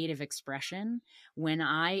creative expression, when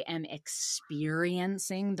I am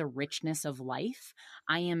experiencing the richness of life,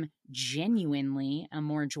 I am genuinely a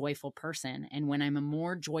more joyful person. And when I'm a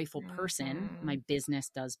more joyful person, my business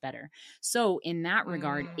does better. So in that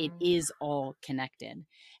regard, it is all connected.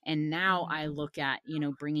 And now I look at,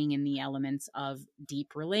 bringing in the elements of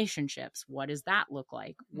deep relationships. What does that look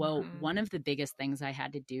like? Well, one of the biggest things I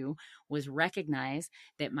had to do was recognize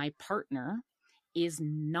that my partner is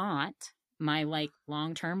not my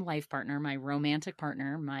long-term life partner, my romantic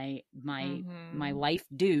partner, my life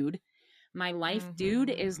dude. My life dude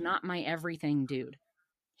is not my everything dude.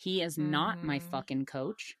 He is not my fucking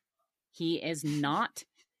coach. He is not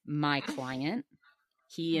my client.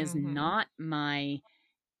 He is not my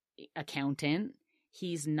accountant.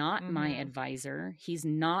 He's not my advisor. He's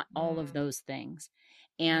not all of those things.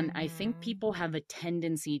 And I think people have a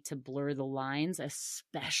tendency to blur the lines,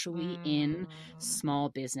 especially in small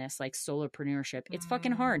business, like solopreneurship. It's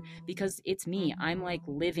fucking hard because it's me. I'm like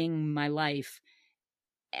living my life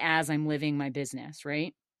as I'm living my business,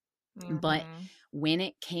 right? But when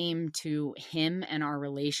it came to him and our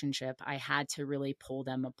relationship, I had to really pull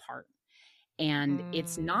them apart. And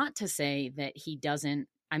it's not to say that he doesn't,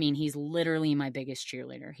 I mean, he's literally my biggest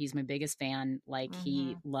cheerleader. He's my biggest fan. Like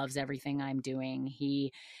he loves everything I'm doing.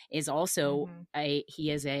 He is also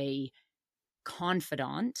he is a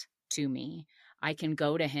confidant to me. I can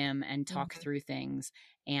go to him and talk through things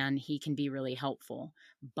and he can be really helpful.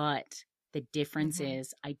 But the difference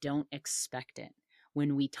is I don't expect it.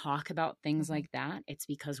 When we talk about things like that, it's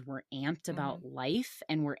because we're amped about life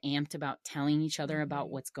and we're amped about telling each other about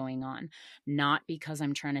what's going on, not because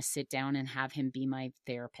I'm trying to sit down and have him be my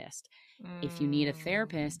therapist. If you need a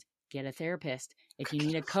therapist, get a therapist. If you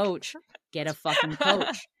need a coach, get a fucking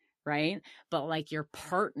coach, right? But like your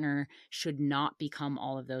partner should not become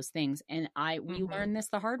all of those things. And we learned this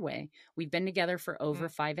the hard way. We've been together for over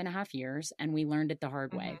 5.5 years and we learned it the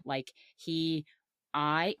hard way. Like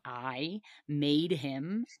I made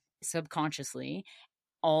him subconsciously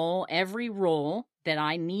every role that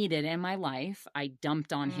I needed in my life, I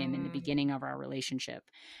dumped on him in the beginning of our relationship.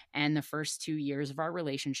 And the first 2 years of our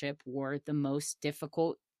relationship were the most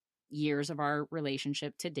difficult years of our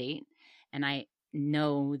relationship to date. And I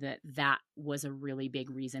know that was a really big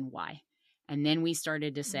reason why. And then we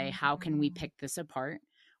started to say, how can we pick this apart?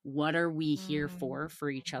 What are we here for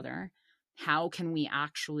each other? How can we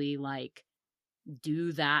actually like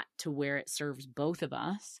do that to where it serves both of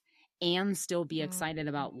us and still be excited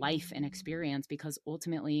about life and experience? Because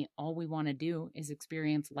ultimately all we want to do is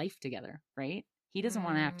experience life together, right? He doesn't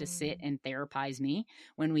want to have to sit and therapize me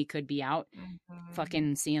when we could be out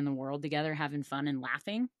fucking seeing the world together, having fun and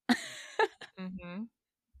laughing.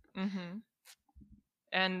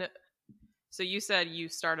 And so you said you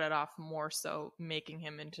started off more so making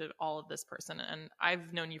him into all of this person. And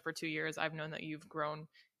I've known you for 2 years. I've known that you've grown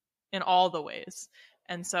in all the ways.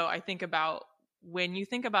 And so I think about when you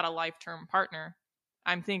think about a life-term partner,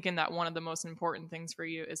 I'm thinking that one of the most important things for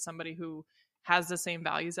you is somebody who has the same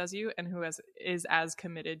values as you and who is as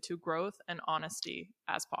committed to growth and honesty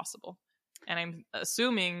as possible. And I'm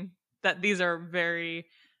assuming that these are very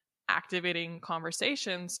activating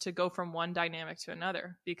conversations to go from one dynamic to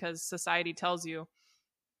another, because society tells you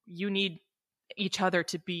you need each other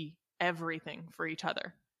to be everything for each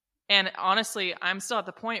other. And honestly, I'm still at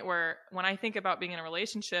the point where when I think about being in a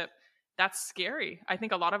relationship, that's scary. I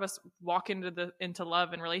think a lot of us walk into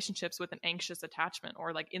love and relationships with an anxious attachment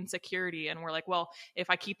or like insecurity. And we're like, well, if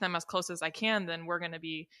I keep them as close as I can, then we're going to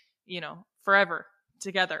be, forever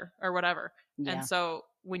together or whatever. Yeah. And so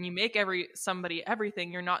when you make somebody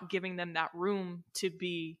everything, you're not giving them that room to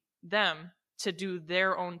be them, to do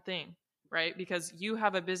their own thing, right? Because you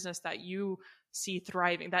have a business that you see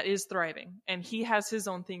thriving, that is thriving, and he has his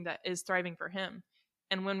own thing that is thriving for him.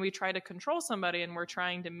 And when we try to control somebody and we're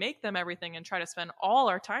trying to make them everything and try to spend all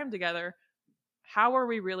our time together, how are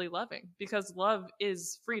we really loving? Because love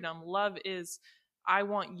is freedom. Love is, I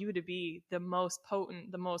want you to be the most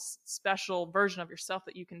potent, the most special version of yourself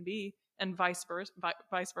that you can be, and vice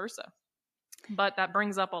versa. But that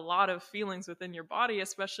brings up a lot of feelings within your body,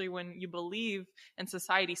 especially when you believe and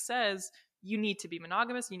society says you need to be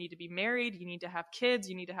monogamous, you need to be married, you need to have kids,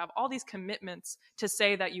 you need to have all these commitments to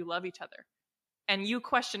say that you love each other. And you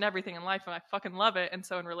question everything in life, and I fucking love it. And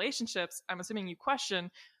so in relationships, I'm assuming you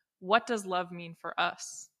question, what does love mean for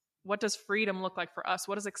us? What does freedom look like for us?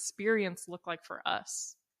 What does experience look like for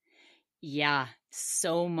us? Yeah,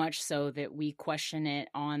 so much so that we question it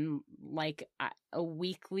on like a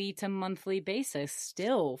weekly to monthly basis,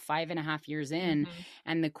 still 5.5 years in.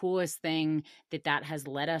 And the coolest thing that has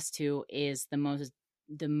led us to is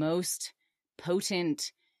the most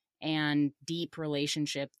potent and deep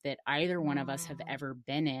relationship that either one of us have ever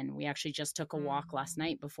been in. We actually just took a walk last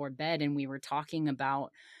night before bed, and we were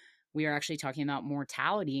actually talking about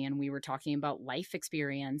mortality, and we were talking about life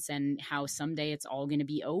experience and how someday it's all going to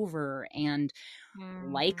be over. And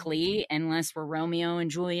likely, unless we're Romeo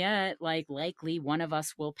and Juliet, likely one of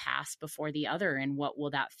us will pass before the other. And what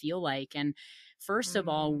will that feel like? And first of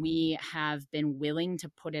all, we have been willing to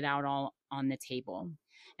put it out all on the table.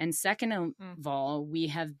 And second of all, we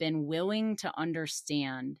have been willing to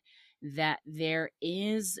understand that there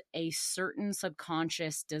is a certain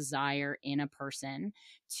subconscious desire in a person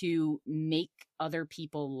to make other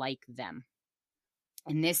people like them.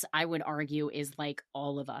 And this, I would argue, is like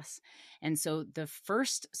all of us. And so the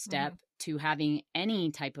first step to having any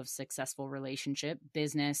type of successful relationship,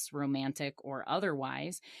 business, romantic, or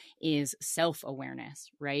otherwise, is self-awareness,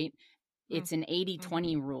 right? It's an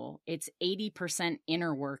 80-20 rule. It's 80%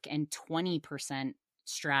 inner work and 20%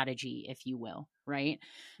 strategy, if you will, right?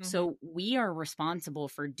 So we are responsible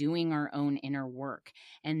for doing our own inner work.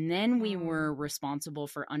 And then we were responsible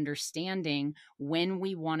for understanding when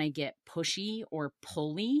we want to get pushy or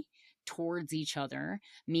pulley towards each other,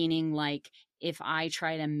 meaning like if I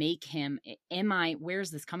try to make him,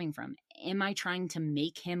 where's this coming from? Am I trying to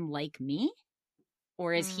make him like me?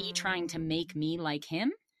 Or is he trying to make me like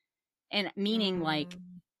him? And meaning like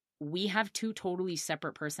we have two totally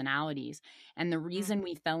separate personalities. And the reason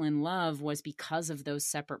we fell in love was because of those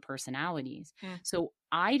separate personalities. So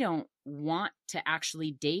I don't want to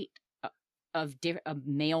actually date a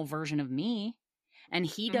male version of me. And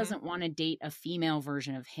he doesn't want to date a female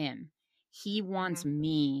version of him. He wants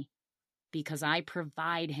me because I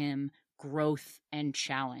provide him growth and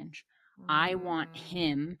challenge. I want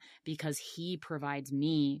him because he provides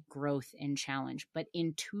me growth and challenge, but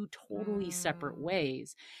in two totally separate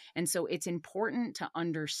ways. And so it's important to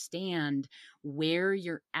understand where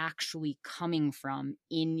you're actually coming from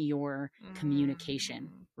in your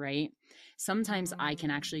communication, right? Sometimes I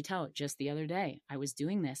can actually tell. Just the other day, I was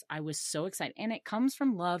doing this. I was so excited. And it comes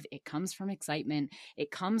from love. It comes from excitement.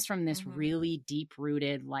 It comes from this really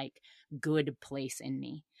deep-rooted, like, good place in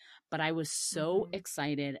me. But I was so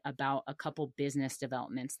excited about a couple business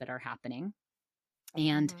developments that are happening.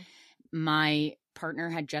 And my partner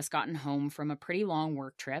had just gotten home from a pretty long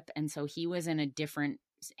work trip. And so he was in a different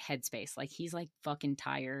headspace. Like he's like fucking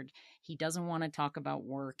tired. He doesn't want to talk about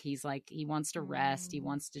work. He's like, he wants to rest. He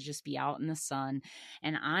wants to just be out in the sun.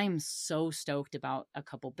 And I'm so stoked about a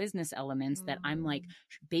couple business elements that I'm like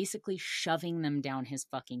basically shoving them down his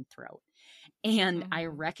fucking throat. And I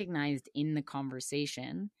recognized in the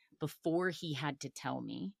conversation before he had to tell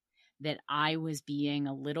me that I was being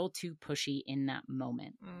a little too pushy in that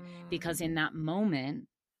moment. Because in that moment,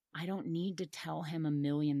 I don't need to tell him a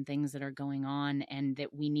million things that are going on and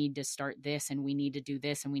that we need to start this and we need to do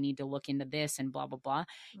this and we need to look into this and blah, blah, blah.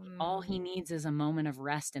 All he needs is a moment of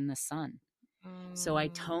rest in the sun. So I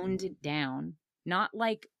toned it down, not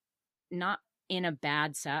in a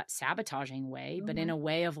bad sabotaging way, but in a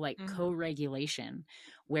way of like co-regulation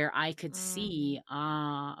where I could see,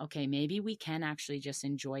 okay, maybe we can actually just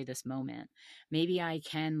enjoy this moment. Maybe I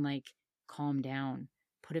can like calm down,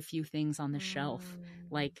 put a few things on the shelf,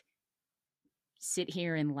 like sit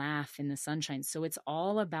here and laugh in the sunshine. So it's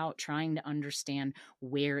all about trying to understand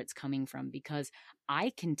where it's coming from, because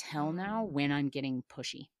I can tell now when I'm getting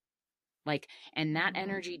pushy. Like, and that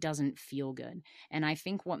energy doesn't feel good. And I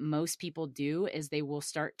think what most people do is they will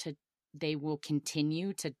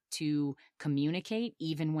continue to communicate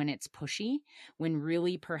even when it's pushy, when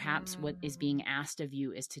really perhaps what is being asked of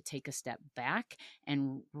you is to take a step back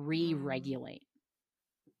and re-regulate.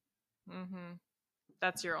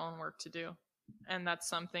 That's your own work to do. And that's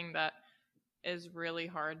something that is really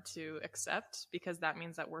hard to accept, because that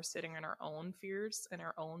means that we're sitting in our own fears and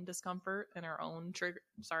our own discomfort and our own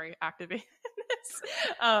activatedness.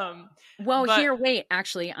 Here, wait,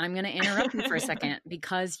 actually, I'm going to interrupt you for a second,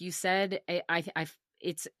 because you said,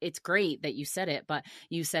 it's great that you said it, but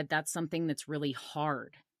you said that's something that's really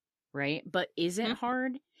hard, right? But is it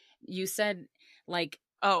hard? You said like,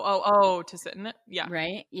 to sit in it. Yeah.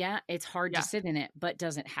 Right. Yeah. It's hard to sit in it, but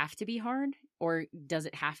does it have to be hard? Or does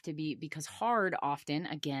it have to be, because hard often,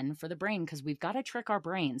 again, for the brain, because we've got to trick our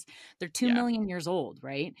brains. They're 2 million years old,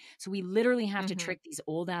 right? So we literally have to trick these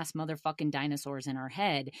old ass motherfucking dinosaurs in our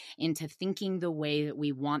head into thinking the way that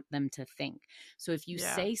we want them to think. So if you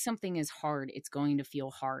say something is hard, it's going to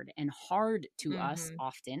feel hard. And hard to us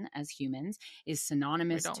often as humans is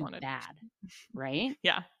synonymous to bad, right?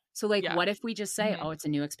 Yeah. So like, what if we just say, oh, it's a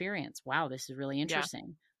new experience. Wow, this is really interesting.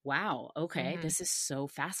 Yeah. Wow, okay, this is so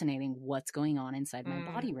fascinating. What's going on inside my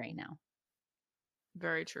body right now?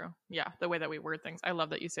 Very true. Yeah, the way that we word things. I love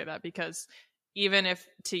that you say that, because even if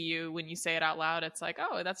to you, when you say it out loud, it's like,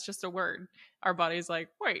 oh, that's just a word. Our body's like,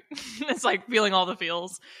 wait, it's like feeling all the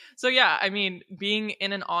feels. So yeah, I mean, being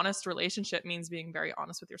in an honest relationship means being very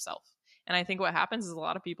honest with yourself. And I think what happens is a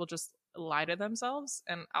lot of people just lie to themselves.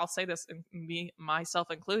 And I'll say this, and me, myself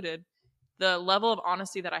included, the level of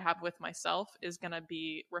honesty that I have with myself is going to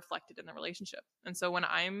be reflected in the relationship. And so when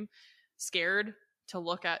I'm scared to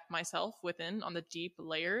look at myself within on the deep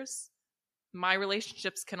layers, my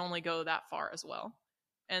relationships can only go that far as well.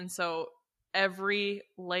 And so every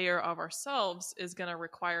layer of ourselves is going to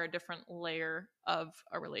require a different layer of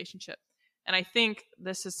a relationship. And I think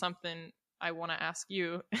this is something I want to ask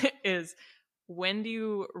you is, when do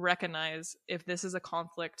you recognize if this is a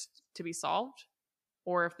conflict to be solved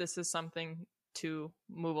or if this is something to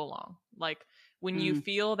move along? Like when you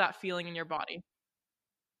feel that feeling in your body.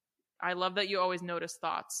 I love that you always notice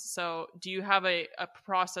thoughts. So do you have a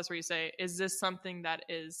process where you say, is this something that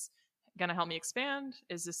is going to help me expand?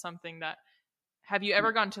 Is this something that, have you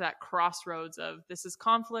ever gotten to that crossroads of this is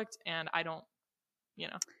conflict and I don't, you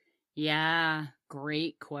know? Yeah,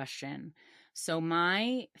 great question. So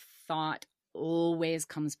my thought always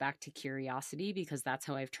comes back to curiosity because that's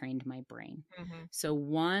how I've trained my brain. Mm-hmm. So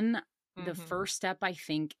the first step I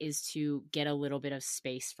think is to get a little bit of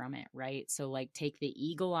space from it, right? So like take the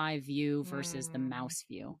eagle eye view versus the mouse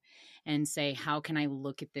view and say, how can I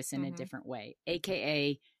look at this in a different way?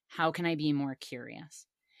 AKA, how can I be more curious?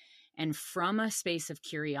 And from a space of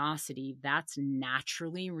curiosity, that's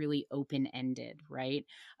naturally really open-ended, right?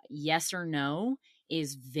 Yes or no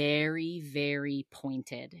is very, very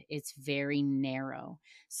pointed. It's very narrow.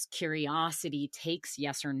 Curiosity takes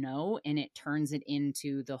yes or no and it turns it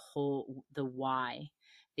into the why,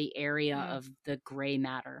 the area of the gray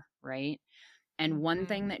matter, right? And one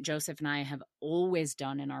thing that Joseph and I have always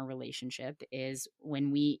done in our relationship is when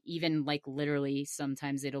we even like literally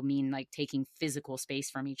sometimes it'll mean like taking physical space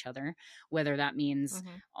from each other, whether that means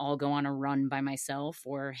I'll go on a run by myself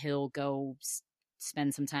or he'll go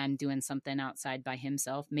spend some time doing something outside by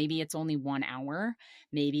himself. Maybe it's only 1 hour.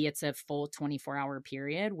 Maybe it's a full 24-hour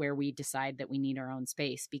period where we decide that we need our own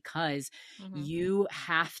space because you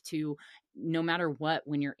have to, no matter what,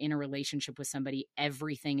 when you're in a relationship with somebody,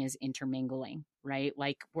 everything is intermingling, right?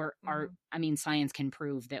 Like science can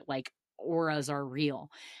prove that like auras are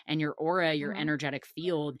real and your aura, your energetic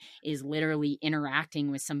field is literally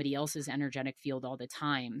interacting with somebody else's energetic field all the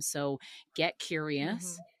time. So get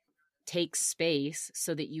curious, take space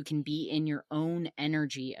so that you can be in your own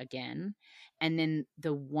energy again. And then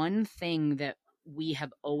the one thing that we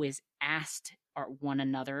have always asked one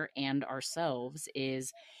another and ourselves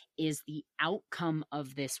is the outcome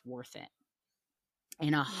of this worth it?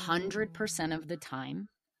 And 100% of the time,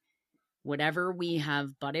 whatever we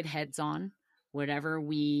have butted heads on, whatever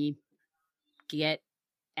we get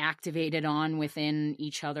activated on within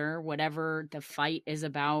each other, whatever the fight is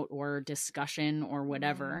about or discussion or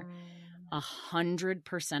whatever,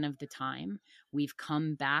 100% of the time, we've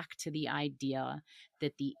come back to the idea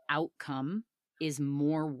that the outcome is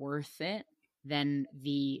more worth it than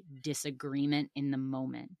the disagreement in the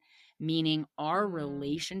moment. Meaning our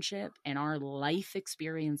relationship and our life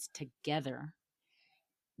experience together,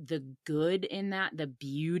 the good in that, the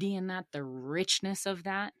beauty in that, the richness of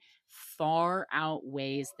that far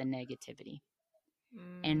outweighs the negativity.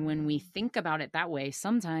 And when we think about it that way,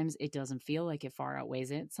 sometimes it doesn't feel like it far outweighs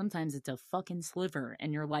it. Sometimes it's a fucking sliver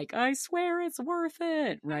and you're like, I swear it's worth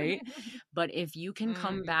it, right? But if you can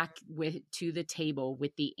come back to the table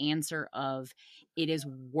with the answer of it is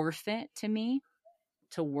worth it to me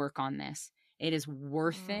to work on this. It is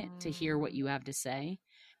worth it to hear what you have to say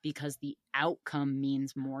because the outcome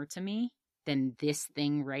means more to me than this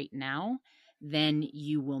thing right now, then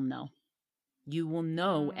you will know. You will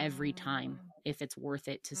know every time if it's worth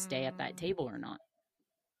it to stay at that table or not.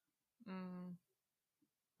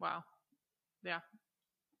 Wow. Yeah.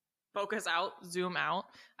 Focus out, zoom out.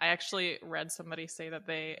 I actually read somebody say that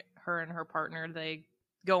her and her partner, they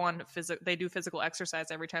go on they do physical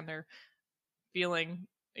exercise every time they're feeling,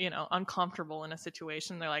 uncomfortable in a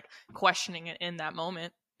situation. They're like questioning it in that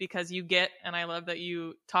moment because you get, and I love that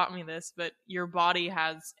you taught me this, but your body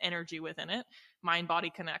has energy within it, mind-body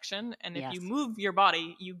connection. And if you move your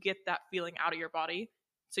body, you get that feeling out of your body.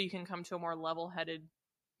 So you can come to a more level-headed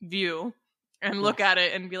view and look at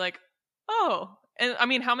it and be like, oh, and I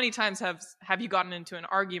mean, how many times have you gotten into an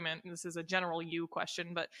argument? This is a general you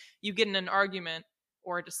question, but you get in an argument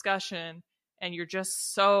or a discussion and you're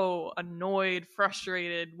just so annoyed,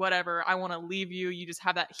 frustrated, whatever. I want to leave you. You just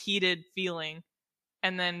have that heated feeling.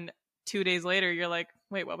 And then 2 days later, you're like,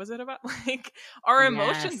 wait, what was it about? Like our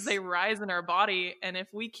emotions, they rise in our body. And if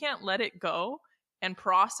we can't let it go and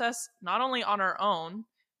process not only on our own,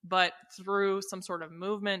 but through some sort of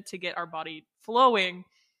movement to get our body flowing,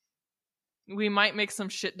 we might make some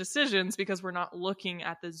shit decisions because we're not looking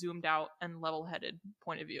at the zoomed out and level-headed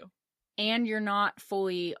point of view. And you're not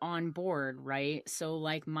fully on board, right? So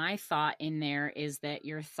like my thought in there is that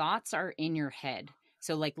your thoughts are in your head.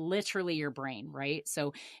 So like literally your brain, right?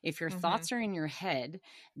 So if your thoughts are in your head,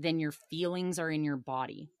 then your feelings are in your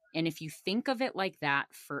body. And if you think of it like that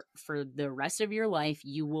for the rest of your life,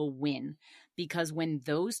 you will win. Because when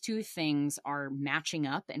those two things are matching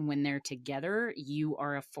up and when they're together, you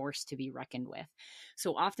are a force to be reckoned with.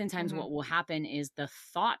 So oftentimes what will happen is the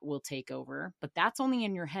thought will take over, but that's only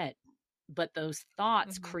in your head. But those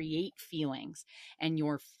thoughts create feelings, and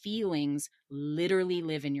your feelings literally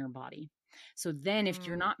live in your body. So then if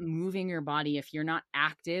you're not moving your body, if you're not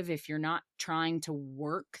active, if you're not trying to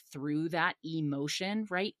work through that emotion,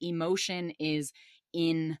 right? Emotion is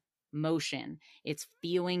in motion. It's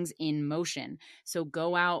feelings in motion. So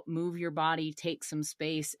go out, move your body, take some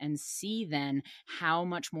space, and see then how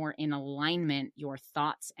much more in alignment your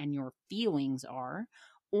thoughts and your feelings are.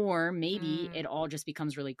 Or maybe it all just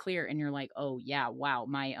becomes really clear and you're like, oh yeah, wow,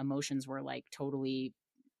 my emotions were like totally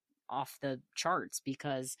off the charts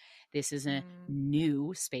because this is a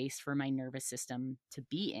new space for my nervous system to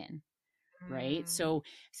be in. Right. So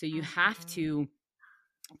you have to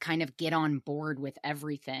kind of get on board with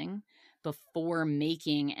everything before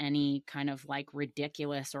making any kind of like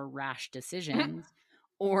ridiculous or rash decisions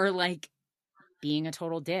or like being a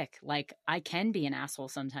total dick. Like, I can be an asshole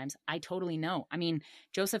sometimes. I totally know. I mean,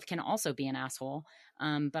 Joseph can also be an asshole.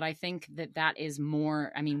 But I think that is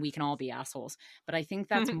more, I mean, we can all be assholes, but I think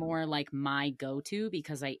that's more like my go-to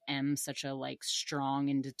because I am such a like strong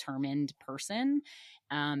and determined person.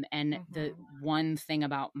 And the one thing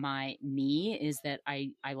about me is that I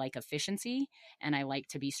like efficiency and I like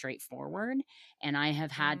to be straightforward. And I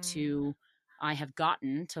have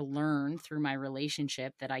gotten to learn through my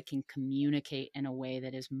relationship that I can communicate in a way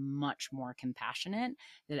that is much more compassionate,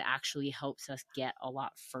 that actually helps us get a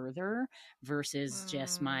lot further versus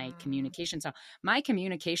just my communication style. My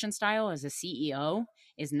communication style as a CEO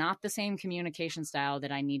is not the same communication style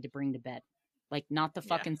that I need to bring to bed. Like, not the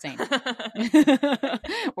fucking same.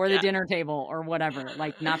 Or the dinner table or whatever.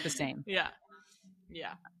 Like, not the same. Yeah.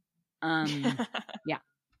 Yeah.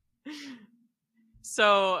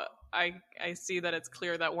 So I see that it's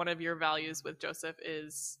clear that one of your values with Joseph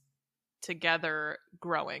is together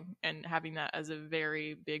growing, and having that as a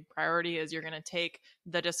very big priority is you're going to take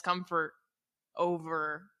the discomfort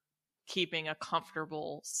over keeping a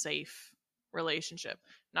comfortable, safe relationship.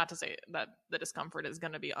 Not to say that the discomfort is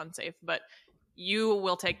going to be unsafe, but you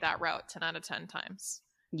will take that route 10 out of 10 times.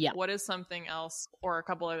 Yeah. What is something else or a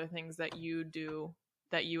couple other things that you do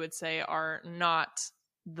that you would say are not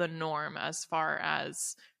the norm as far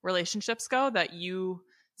as relationships go that you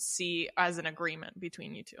see as an agreement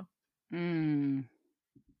between you two?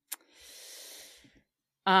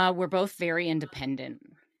 We're both very independent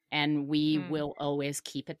and we will always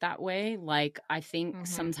keep it that way. Like, I think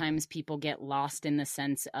sometimes people get lost in the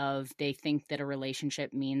sense of they think that a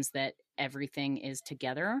relationship means that everything is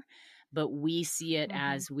together, but we see it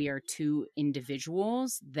as we are two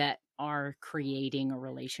individuals that are creating a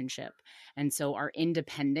relationship. And so our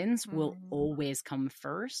independence will always come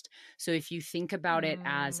first. So if you think about it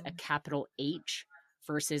as a capital H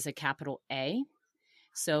versus a capital A,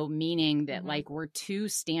 so meaning that like we're two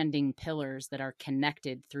standing pillars that are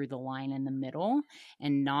connected through the line in the middle,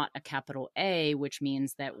 and not a capital A, which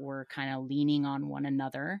means that we're kind of leaning on one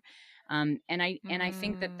another. And I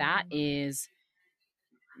think that is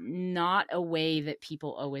not a way that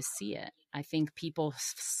people always see it. I think people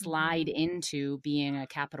slide into being a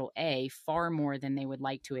capital A far more than they would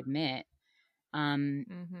like to admit,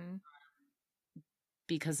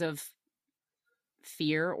 because of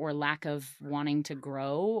fear or lack of wanting to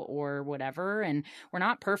grow or whatever. And we're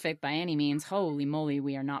not perfect by any means. Holy moly,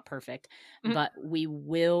 we are not perfect. But we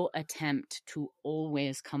will attempt to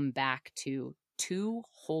always come back to two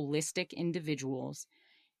holistic individuals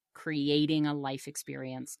creating a life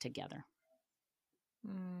experience together.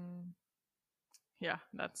 Yeah,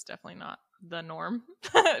 that's definitely not the norm.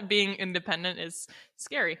 Being independent is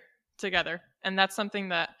scary together. And that's something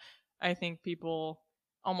that I think people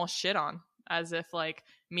almost shit on, as if like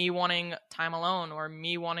me wanting time alone, or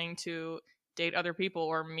me wanting to date other people,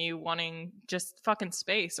 or me wanting just fucking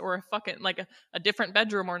space, or a fucking like a different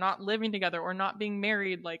bedroom, or not living together, or not being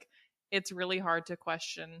married. Like, it's really hard to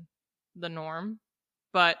question the norm.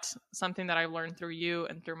 But something that I've learned through you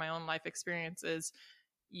and through my own life experience is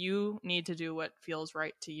you need to do what feels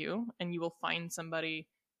right to you, and you will find somebody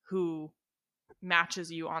who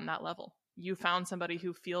matches you on that level. You found somebody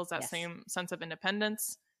who feels that same sense of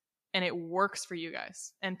independence, and it works for you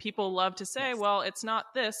guys. And people love to say, well, it's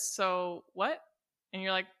not this, so what? And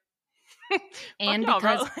you're like, and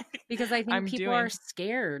because I think people are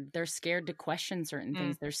scared. They're scared to question certain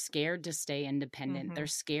things. They're scared to stay independent. They're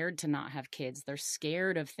scared to not have kids. They're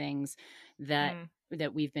scared of things that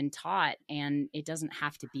we've been taught, and it doesn't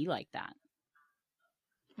have to be like that.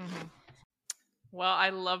 Well, I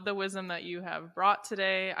love the wisdom that you have brought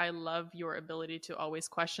today. I love your ability to always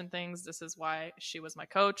question things. This is why she was my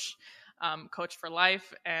coach, coach for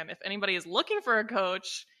life. And if anybody is looking for a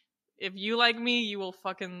coach, if you like me, you will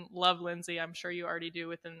fucking love Lindsay. I'm sure you already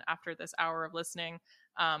do after this hour of listening.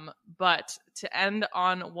 But to end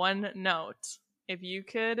on one note, if you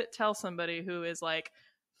could tell somebody who is like,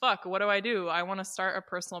 fuck, what do? I want to start a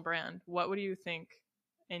personal brand. What would you think,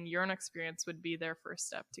 in your own experience, would be their first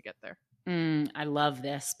step to get there? I love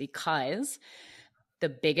this because the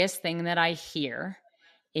biggest thing that I hear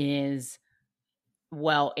is,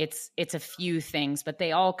 well, it's a few things, but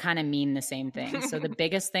they all kind of mean the same thing. So the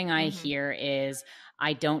biggest thing I hear is,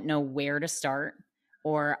 I don't know where to start,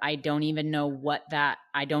 or I don't even know what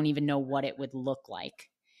it would look like.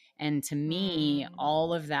 And to me,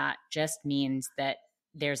 all of that just means that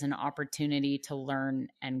there's an opportunity to learn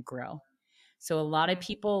and grow. So a lot of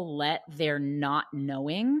people let their not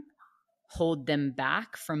knowing hold them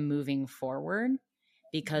back from moving forward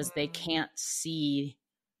because they can't see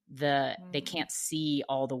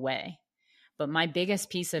all the way. But my biggest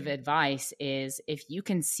piece of advice is, if you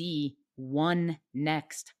can see one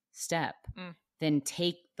next step, then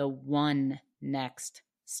take the one next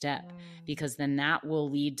step, because then that will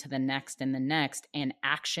lead to the next and the next, and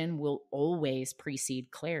action will always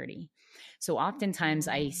precede clarity. So oftentimes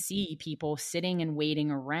I see people sitting and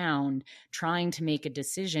waiting around trying to make a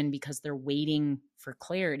decision because they're waiting for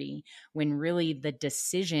clarity, when really the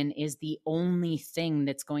decision is the only thing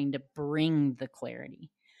that's going to bring the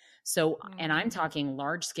clarity. So, and I'm talking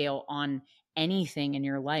large scale on anything in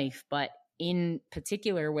your life, but in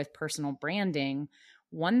particular with personal branding,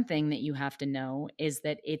 one thing that you have to know is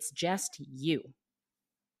that it's just you.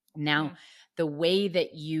 Now, the way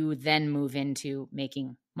that you then move into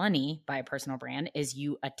making money by a personal brand is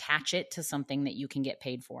you attach it to something that you can get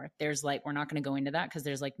paid for. There's we're not going to go into that because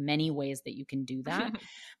there's many ways that you can do that.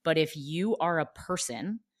 But if you are a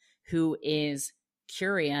person who is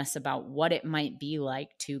curious about what it might be like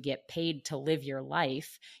to get paid to live your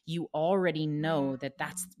life, you already know that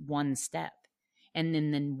that's one step. And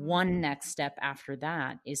then one next step after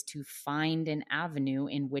that is to find an avenue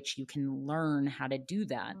in which you can learn how to do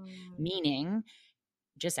that. Meaning,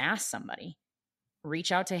 just ask somebody.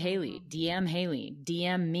 Reach out to Haley,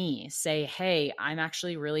 DM me, say, hey, I'm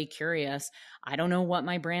actually really curious. I don't know what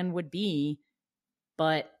my brand would be,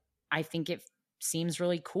 but I think it seems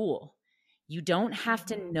really cool. You don't have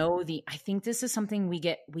to know I think this is something we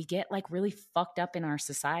get really fucked up in our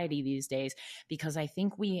society these days, because I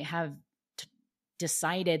think we have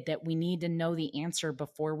decided that we need to know the answer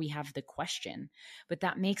before we have the question. But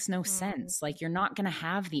that makes no sense. You're not going to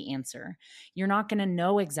have the answer. You're not going to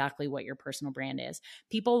know exactly what your personal brand is.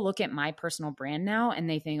 People look at my personal brand now and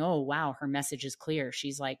they think, oh, wow, her message is clear.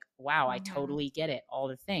 She's like, wow, I totally get it. All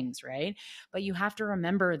the things, right? But you have to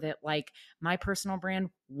remember that my personal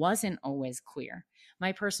brand wasn't always clear.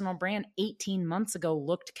 My personal brand 18 months ago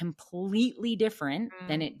looked completely different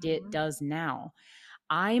than it does now.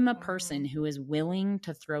 I'm a person who is willing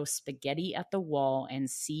to throw spaghetti at the wall and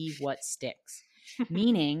see what sticks.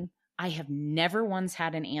 Meaning, I have never once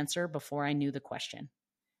had an answer before I knew the question.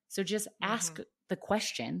 So just ask the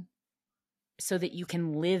question so that you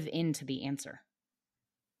can live into the answer.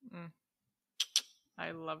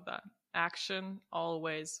 I love that. Action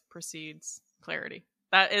always precedes clarity.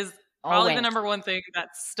 That is probably the number one thing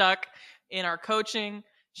that's stuck in our coaching.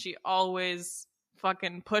 She always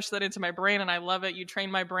fucking push that into my brain, and I love it. You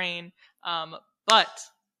train my brain. But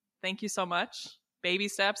thank you so much. Baby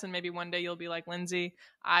steps, and maybe one day you'll be like Lindsay.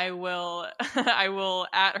 I will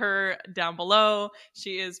at her down below.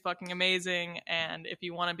 She is fucking amazing, and if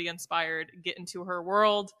you want to be inspired, get into her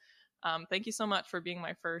world. Thank you so much for being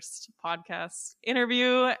my first podcast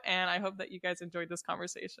interview, and I hope that you guys enjoyed this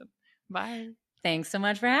conversation. Bye. Thanks so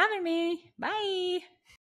much for having me. Bye.